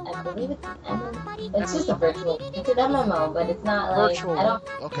 I believe it's an MM. It's just a virtual. It's an MMO, but it's not like Virtual.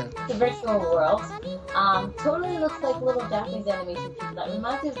 Okay. It's a virtual world. Totally looks like little Japanese animation pieces. That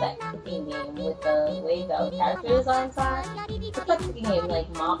reminds me of that cooking game with the way the character designs are. It's like cooking game, like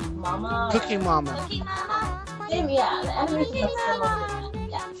Mama. Cooking Mama. Cookie Mama. Yeah, the animation looks similar to that.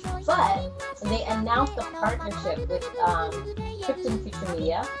 Yeah. But they announced a partnership with Krypton Future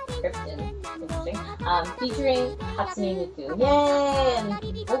Media. Krypton, interesting. Featuring Hatsune Miku. Yay! And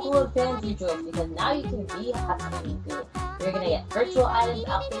Vocaloid fans rejoice because now you can be Hatsune Miku. You're gonna get virtual items,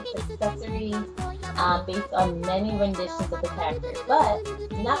 outfits, accessories, based on many renditions of the character. But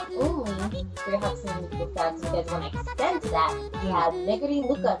not only for your Hatsune Miku fans, because when I extend to that, we have Meguri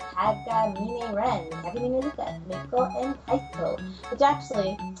Luka, Taga Mine Ren, Tagamine Luka, Mako, and Taiko. Which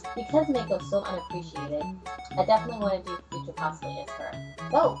actually, because Mako's so unappreciated, I definitely want to do future cosplay as her.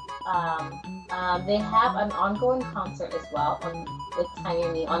 So, they have an ongoing concert as well with Tiny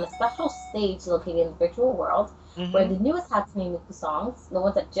Me on a special stage located in the virtual world, where the newest Hatsune Miku songs, the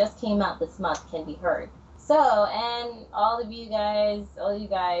ones that just came out this month, can be heard. So, and all you guys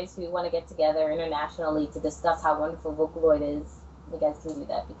who want to get together internationally to discuss how wonderful Vocaloid is, you guys can do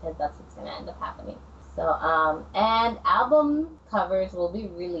that because that's what's going to end up happening. So, and album covers will be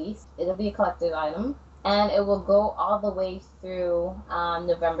released. It'll be a collector's item, and it will go all the way through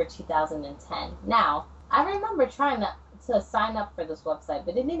November 2010. Now, I remember trying to sign up for this website,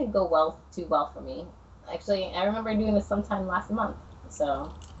 but it didn't go too well for me. Actually, I remember doing this sometime last month.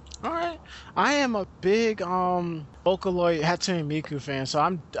 So. All right, I am a big Vocaloid Hatsune Miku fan, so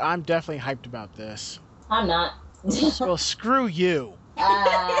I'm definitely hyped about this. I'm not. Well, screw you. Yay!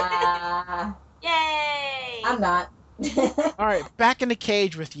 I'm not. All right, back in the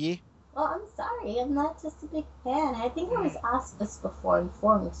cage with ye. Well, I'm sorry. I'm not just a big fan. I think I was asked this before in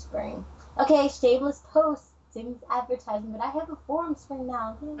Forum Spring. Okay, shameless post. Seems advertising, but I have a Forum Spring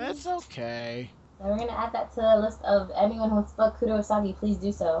now. That's okay. So we're going to add that to the list of anyone who wants to book Kuro Usagi, please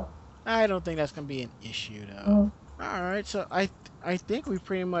do so. I don't think that's going to be an issue, though. All right, so I think we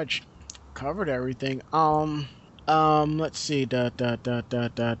pretty much covered everything. Let's see.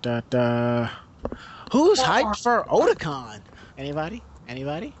 Who's hyped for Otakon? Anybody?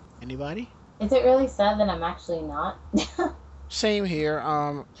 Is it really sad that I'm actually not? Same here.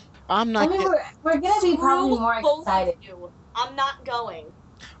 I'm not. I mean, we're going to be probably more excited. I'm not going.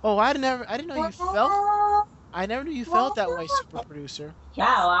 Oh, I didn't know you felt. I never knew you felt that way, super producer.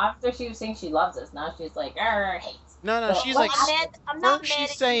 Yeah, well, after she was saying she loves us, now she's like, hate. No, she's like, I'm not mad.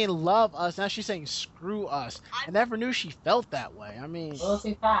 She's saying love us, now she's saying screw us. I never knew she felt that way. I mean, a little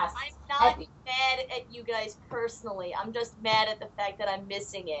too fast. I'm not mad at you guys personally. I'm just mad at the fact that I'm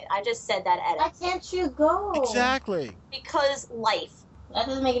missing it. I just said that at it. Why can't you go? Exactly. Because life. That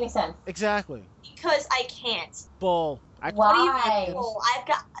doesn't make any sense. Exactly. Because I can't. Bull. Why? What do you mean? I've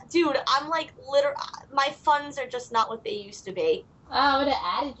got, dude. I'm like my funds are just not what they used to be. I would have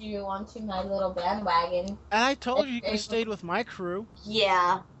added you onto my little bandwagon. And I told you could have stayed with my crew.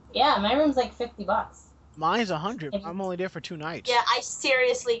 Yeah. Yeah, my room's like $50. Mine's 100. I'm only there for 2 nights. Yeah, I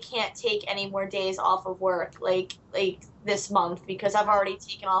seriously can't take any more days off of work, like this month, because I've already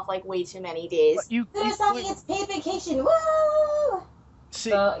taken off like way too many days. But It's paid vacation. Woo!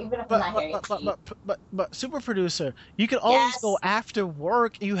 See, so even if I'm not here, but super producer, you could always go after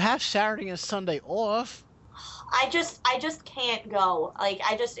work. You have Saturday and Sunday off. I just can't go. Like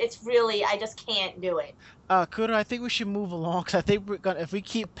I just can't do it. Kudo, I think we should move along because I think if we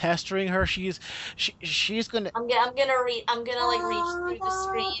keep pestering her, she's gonna. I'm gonna reach through the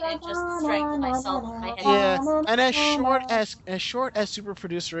screen and just strangle myself in my head. Yeah, and as short as super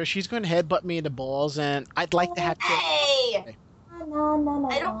producer is, she's going to headbutt me in the balls, and I'd like to have to. Hey! I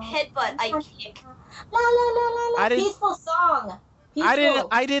don't headbutt, I kick. La la la la la. Peaceful song. Peaceful.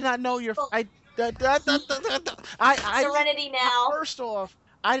 I did not know your. Serenity now. First off,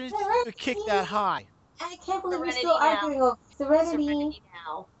 I didn't kick that high. I can't believe we're still arguing over Serenity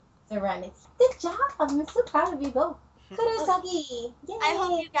now. Serenity. Good job. I'm so proud of you both. Kurosagi. Yay. I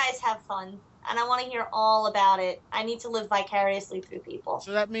hope you guys have fun, and I want to hear all about it. I need to live vicariously through people.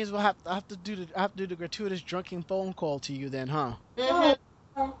 So that means I have to do the gratuitous drunken phone call to you then, huh?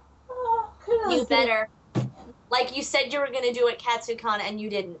 Mm-hmm. You better. Like you said you were going to do at Katsucon, and you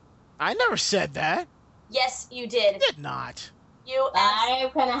didn't. I never said that. Yes, you did. I did not.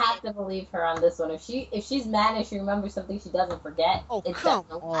 I'm gonna have to believe her on this one. If she's mad and she remembers something she doesn't forget, come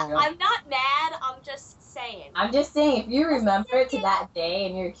on. I'm not mad. I'm just saying. I'm just saying, if you remember it to that day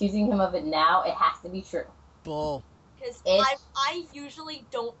and you're accusing him of it now, it has to be true. Bull. Because I usually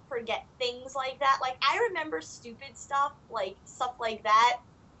don't forget things like that. Like I remember stupid stuff like that,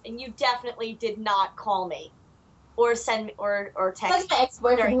 and you definitely did not call me, or send me or text. Like the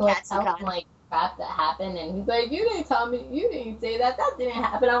ex-boyfriend who was telling Katsucon. like crap that happened, and he's like, "You didn't tell me. You didn't say that. That didn't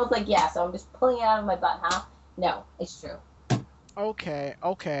happen." I was like, "Yeah." So I'm just pulling it out of my butt, huh? No, it's true. Okay.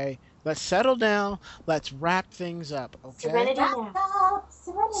 Let's settle down. Let's wrap things up. Okay. Serenity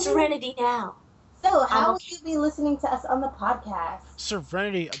now. So, how will you be listening to us on the podcast?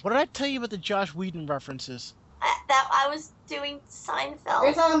 Serenity. What did I tell you about the Josh Whedon references? I was doing Seinfeld.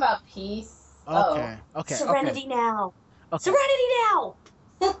 You're talking about peace. Okay. Serenity now. Okay. Serenity now.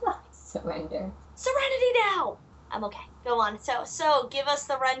 Surrender. Serenity now. I'm okay. Go on. So give us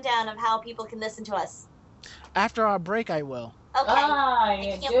the rundown of how people can listen to us. After our break, I will. Okay.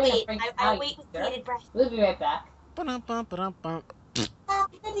 I can't wait. I wait with bated breath. We'll be right back. Ba-dum-bum.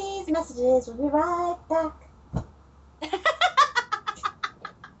 After these messages, we'll be right back.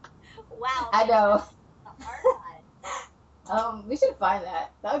 Wow. I know. We should find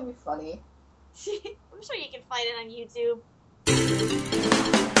that. That would be funny. I'm sure you can find it on YouTube.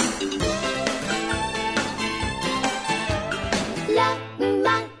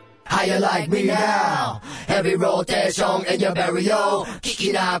 How you like me now? Heavy rotation in your burial. 聞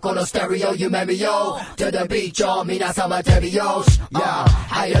きなこのステレオ夢見よう To the beat よ皆様手拍子 Yeah,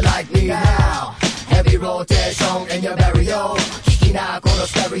 how you like me now? Heavy rotation in your burial. 聞きなこの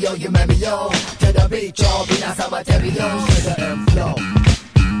ステレオ夢見よう To the beat よ皆様手拍子 To the end flow.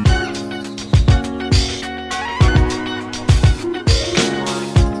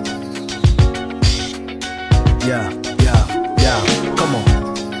 Yeah, come on.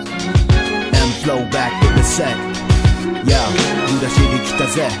 And flow back in the set. Yeah, 売り出しに来た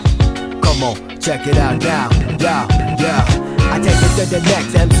ぜ Come on, check it out now. Yeah I take it to the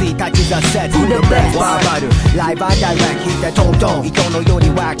next MC たちがset Who the best? バーバルライブダイレクト引いてトントン糸のように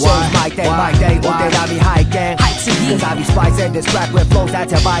ワークショー巻いてお手並み拝見Sabi spice in this track with flows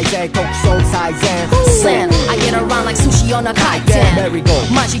that's a bison 特捜最善 Slam, I get around like sushi on a kite Merry go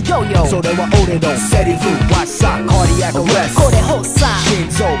マジよよそれは俺のセリフ What's up? Cardiac arrest これ発作心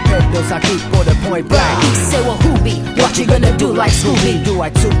臓ペット先 for the point blank 一世は不備 What you gonna do like Scooby Do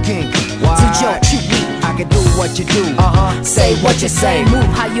I too king? 通常注意 I can do what you do Say what you say Move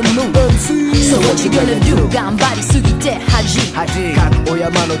how you move So what you gonna do 頑張りすぎて恥各お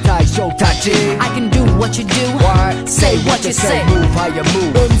山の大将たち I can do what you do Say what you say Move how you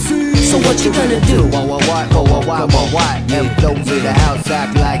move So what you gonna do What And flow to the house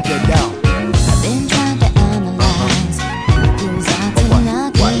act like you don't I've been trying to analyze複雑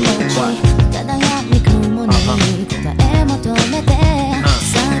な気持ち漂い雲に答え求めて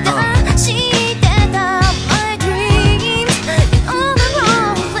探してた My dreams in all the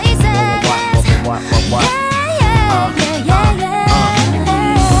wrong places Yeah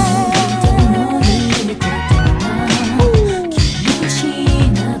気にし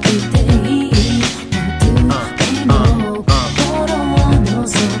なくていいでも心の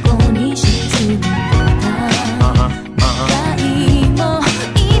底に沈んでた愛も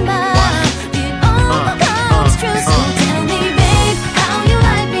今 It all comes true So tell me babe How you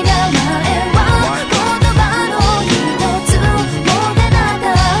like me now 前は言葉の一つ持てなかっ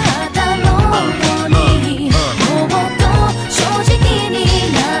たのにもっと正直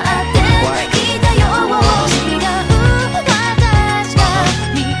になってきたよ違う私が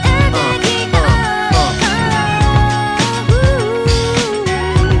見えてきた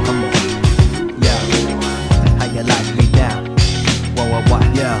How you like me now? What?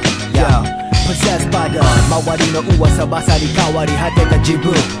 Yeah Possessed by the 周りの噂まさに変わり果てた自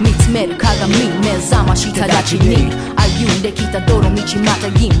分見つめる鏡目覚まし直ちに歩んできた泥道また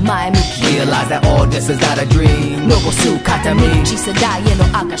ぎ前向き Realize that all this is not a dream 残す片道世代への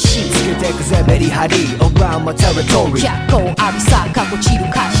証つけてくぜメリハリ Around my territory 脚光浴びさ過去散る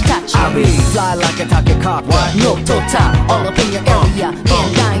歌詞たち I be fly like a takeoff No to top all up in your area 現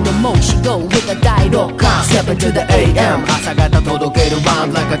代の申し子 with a 第六感 Step into the AM 朝方届ける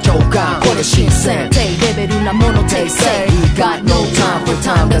rhyme like a 長官これ新鮮低レベルなもの訂正 Got no time for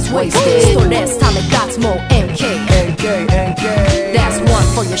time that's wasted ストレスため脱毛 NK That's one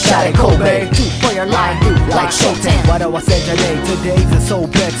for your shot at Kobe Two for your life like Showtime 笑わせんじゃねえ Today's a so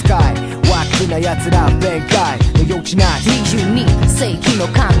bad sky ワックな奴ら弁解の余地なし22世紀の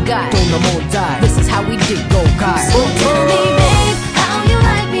考えどんな問題 This is how we do 豪快 So tell me babe how you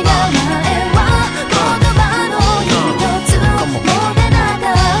like me now 前は言葉の一つも出なか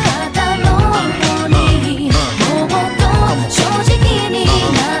ったのにもっと正直に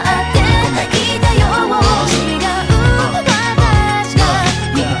なってきたよ違う私が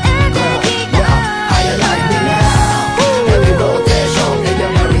見えてきた How you like me now Heavy rotation in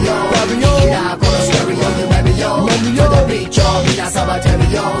your stereo いいなこのステレオ夢見よう To the beat よ皆様手見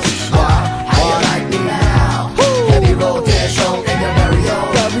よう How you like me now Heavy rotation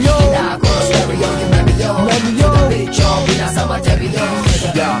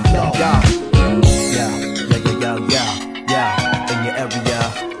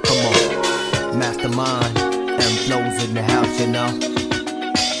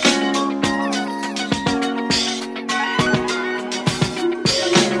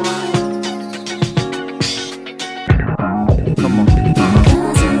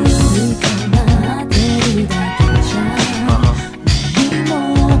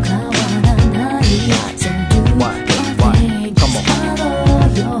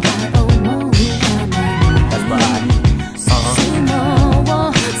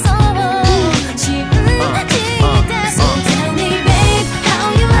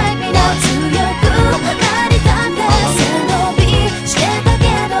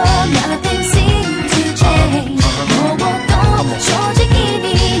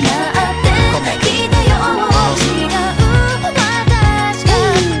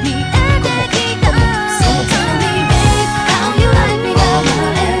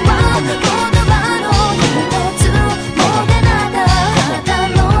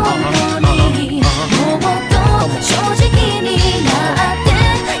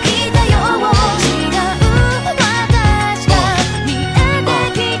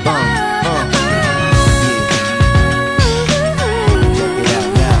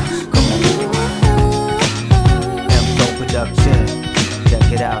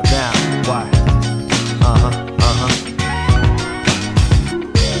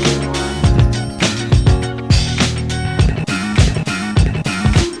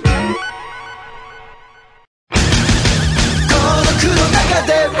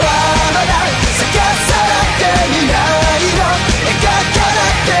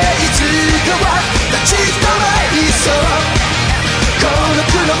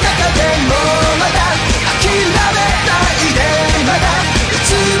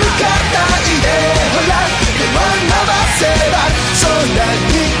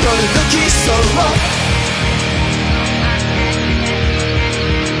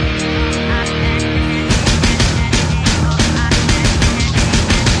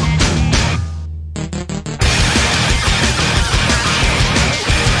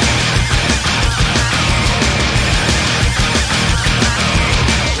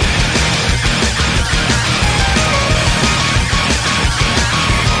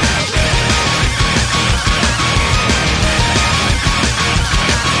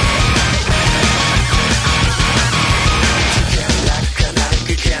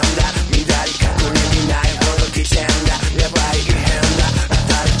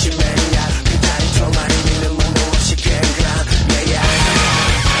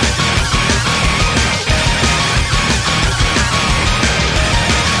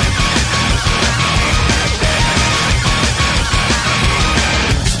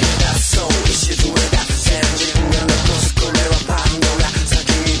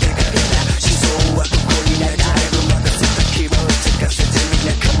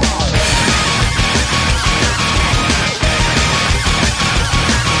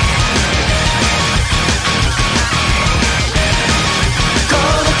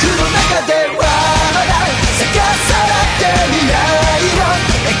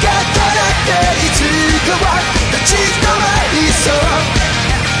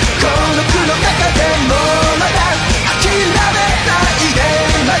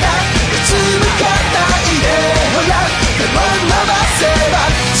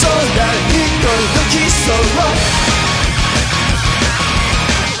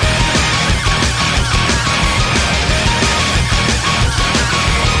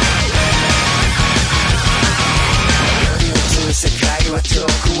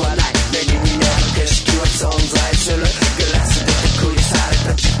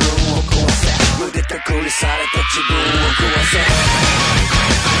隔離された自分を壊せ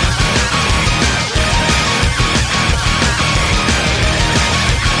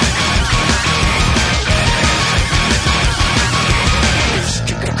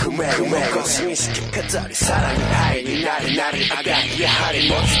意識語りさらに愛になりなり上がりやはり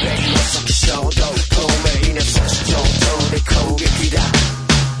持つべきの初期衝動透明な素子上等で攻撃だ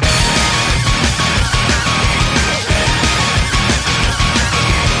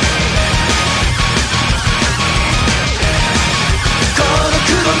この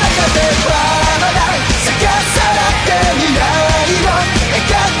句の中ではまだ逆さらって未来を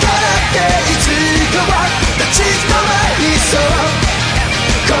描かれていつかは立ち止まりそう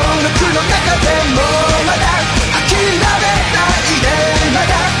この句の中でもまだ諦めないでま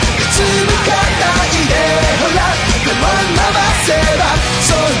だいつ向かないでほら我慢回せば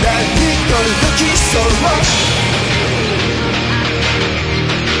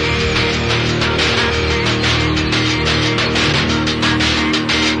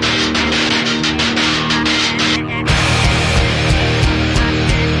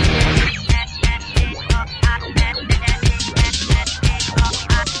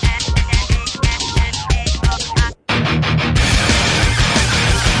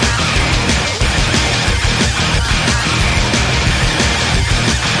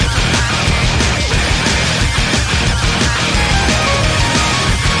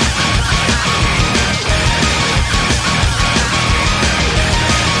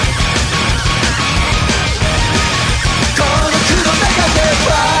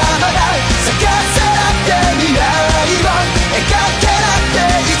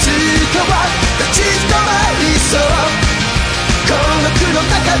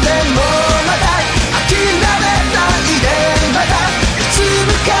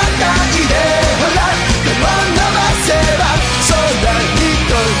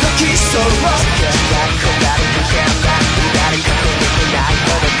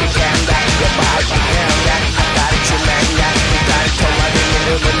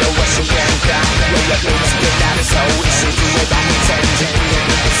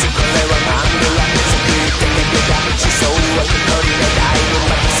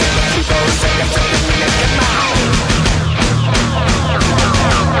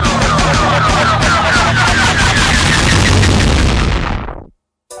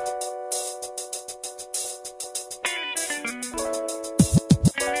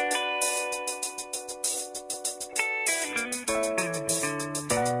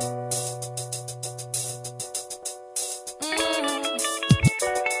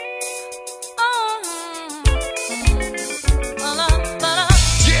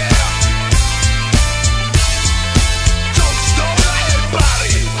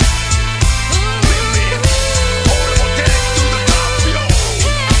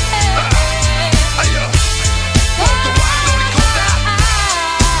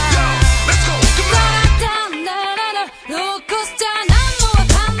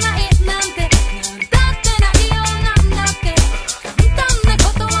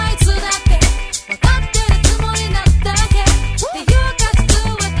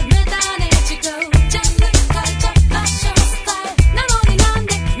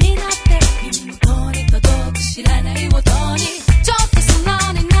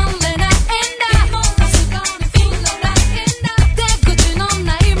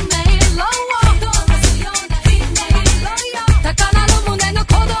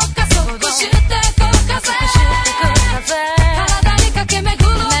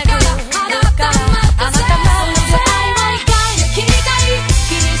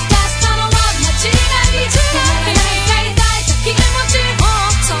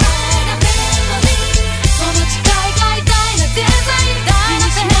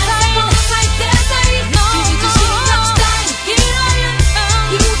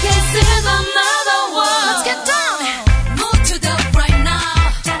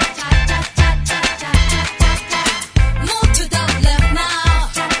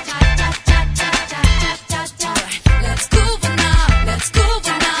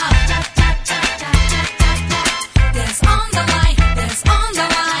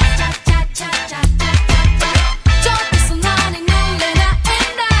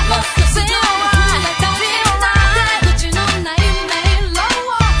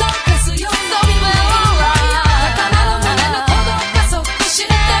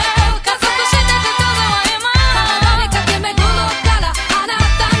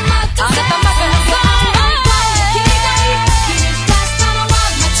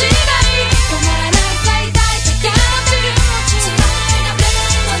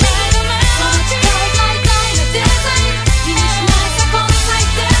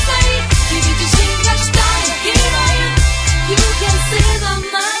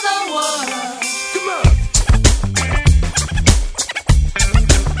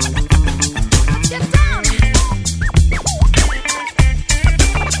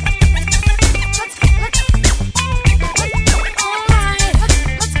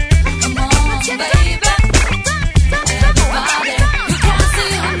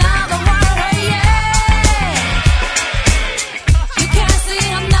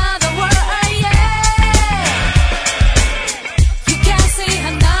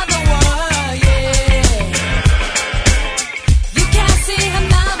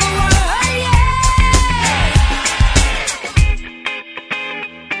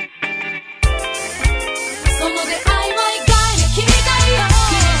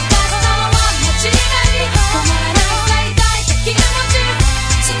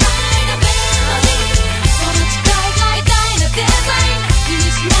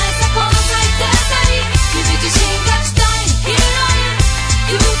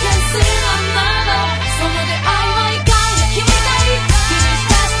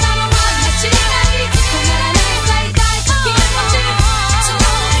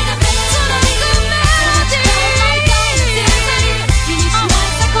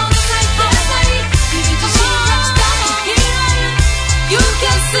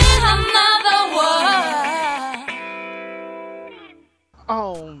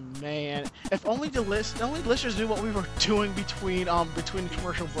Oh man! If only the listeners knew what we were doing between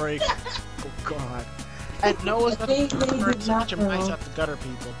commercial break. Oh god! And Noah's not They did such a not mice know. out the gutter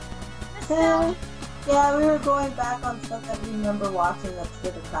people. Yeah, we were going back on stuff that we remember watching that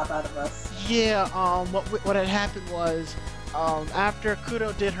scared the crap out of us. Yeah. What had happened was, after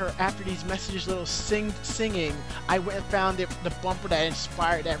Kudo did after these messages little singing, I went and found the bumper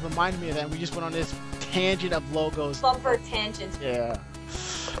that reminded me of that. And we just went on this tangent of logos. Bumper tangents. Yeah.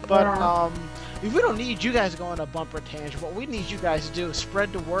 But Yeah. we don't need you guys to go on a bumper tangent. What we need you guys to do is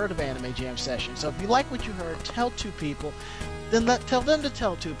spread the word of Anime Jam Session. So if you like what you heard, tell 2 people. Then tell them to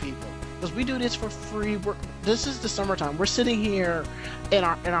tell 2 people. Because we do this for free. This is the summertime. We're sitting here in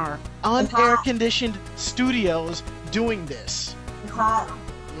our unair conditioned studios doing this. It's hot.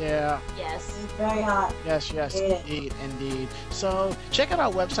 Yeah. Yes. It's very hot. Yes, Yeah. indeed. So check out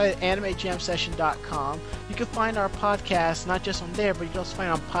our website at animejamsession.com. You can find our podcast not just on there, but you can also find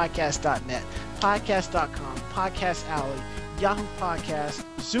it on podcast.net, podcast.com, Podcast Alley, Yahoo Podcast,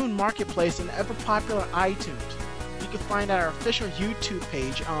 Zune Marketplace, and ever popular iTunes. You can find our official YouTube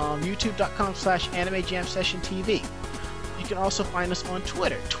page on youtube.com/animejamsessiontv. You can also find us on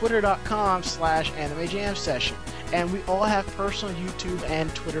Twitter, twitter.com/animejamsession. And we all have personal YouTube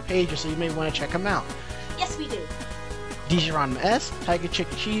and Twitter pages, so you may want to check them out. Yes, we do. DJ Ranma S, Tiger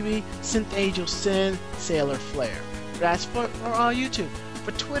Chicken Chibi, Synth Angel Sin, Sailor Flare. That's for YouTube.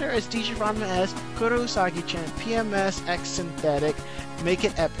 For Twitter, it's DJ Ranma S, Kuro Usagi-chan, PMS, X Synthetic, Make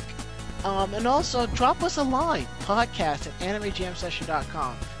It Epic. And also, drop us a line,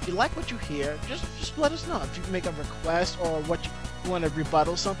 podcast@animejamsession.com. If you like what you hear, just let us know. If you can make a request or what you want to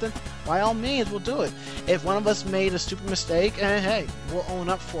rebuttal something, by all means, we'll do it. If one of us made a stupid mistake, hey, we'll own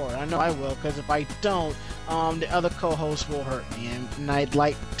up for it. I know I will, because if I don't, the other co-host will hurt me, and I'd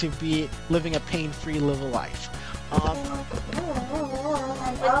like to be living a pain-free little life. And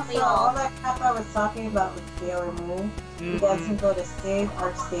also, all that crap I was talking about with Sailor Moon, you guys can go to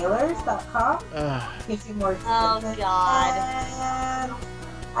saveoursailors.com. Gives you more Oh, description. God. And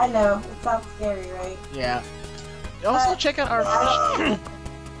I know, it sounds scary, right? Yeah. Also, check out our...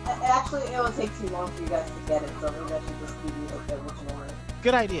 Actually, it will take too long for you guys to get it, so maybe I should just give you like the original one.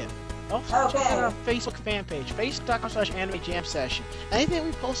 Good idea. Also, check Okay. out our Facebook fan page, facebook.com/animejamsession. Anything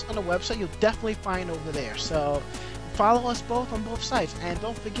we post on the website, you'll definitely find over there. So, follow us both on both sites. And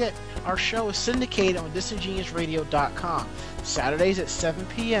don't forget, our show is syndicated on disingeniousradio.com. Saturdays at 7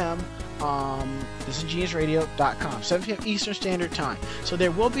 p.m. disingeniousradio.com, 7 p.m. Eastern Standard Time. So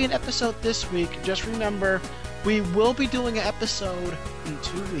there will be an episode this week. Just remember, we will be doing an episode in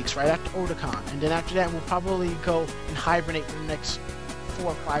 2 weeks, right after Otakon. And then after that, we'll probably go and hibernate for the next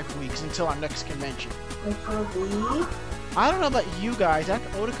 4 or 5 weeks until our next convention. Which will be... I don't know about you guys. After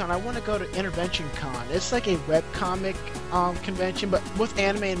Otakon, I want to go to Intervention Con. It's like a webcomic convention, but with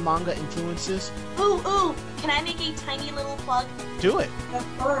anime and manga influences. Ooh, can I make a tiny little plug? Do it. Of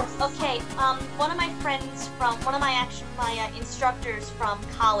course. Okay, one of my friends one of my instructors from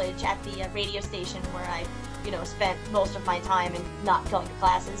college at the radio station where I, spent most of my time and not going to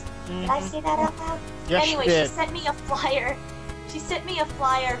classes. Did I say that out loud? Yes, Anyway, you did. she sent me a flyer. She sent me a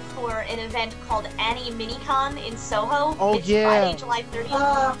flyer for an event called Annie Minicon in Soho. Oh, it's yeah. Friday, July 30th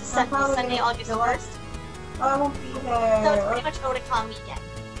I'm to probably Sunday, gonna August go 1st. I won't be So it's there. pretty much Otakon weekend.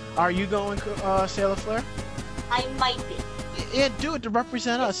 Are you going, Sailor Flare? I might be. Yeah, do it to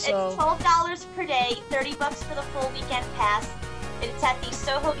represent us. It's So $12 per day, $30 for the full weekend pass. It's at the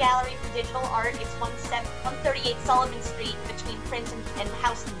Soho Gallery for Digital Art. It's 138 Sullivan Street between Prince and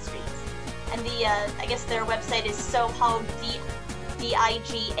Houston Streets. And I guess their website is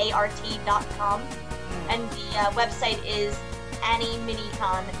soho.digart.com. And the website is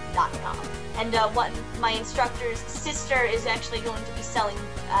annieminicon.com. And what my instructor's sister is actually going to be selling,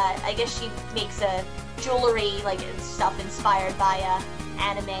 I guess she makes jewelry, like stuff inspired by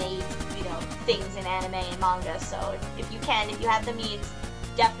anime, things in anime and manga. So if you have the means,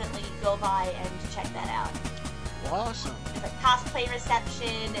 definitely go by and check that out. awesome. There's a cosplay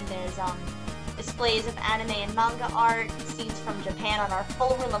reception, and there's displays of anime and manga art, scenes from Japan on our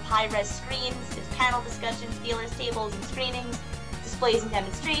full room of high-res screens. There's panel discussions, dealers' tables, and screenings, displays and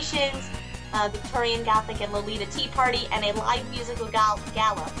demonstrations, Victorian Gothic and Lolita Tea Party, and a live musical gala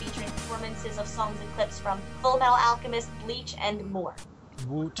featuring performances of songs and clips from Full Metal Alchemist, Bleach, and more.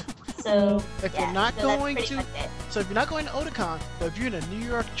 Woot. So, If yeah, you're not so that's going pretty to, much it. so if you're not going to Otakon, but if you're in the New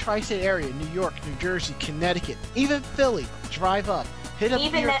York tri-state area, New York, New Jersey, Connecticut, even Philly, drive up, hit up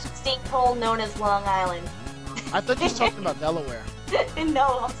Even New York. that stinkhole known as Long Island. I thought you were talking about Delaware. No,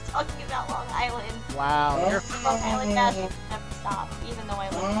 I was talking about Long Island. Wow. Long Island Dash will never stop, even though I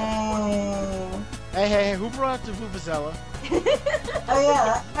love it. Hey, who brought up the Vuvuzela? Oh yeah,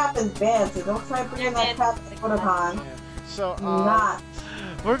 that crap is banned, so don't try bringing that crap to Otakon. Yeah. So, Not.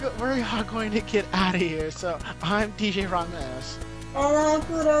 we're going to get out of here. So, I'm DJ Rames. And I'm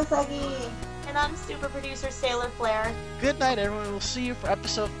Kurosagi. And I'm super producer Sailor Flare. Good night, everyone. We'll see you for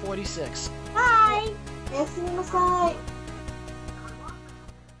episode 46. Bye! Yasumimasai.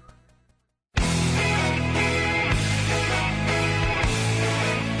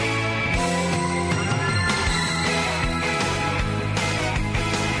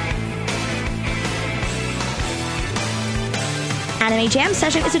 Anime Jam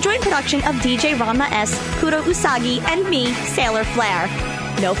Session is a joint production of DJ Ranma S, Kuro Usagi, and me, Sailor Flare.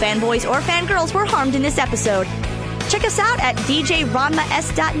 No fanboys or fangirls were harmed in this episode. Check us out at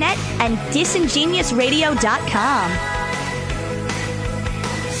djranmas.net and disingeniousradio.com.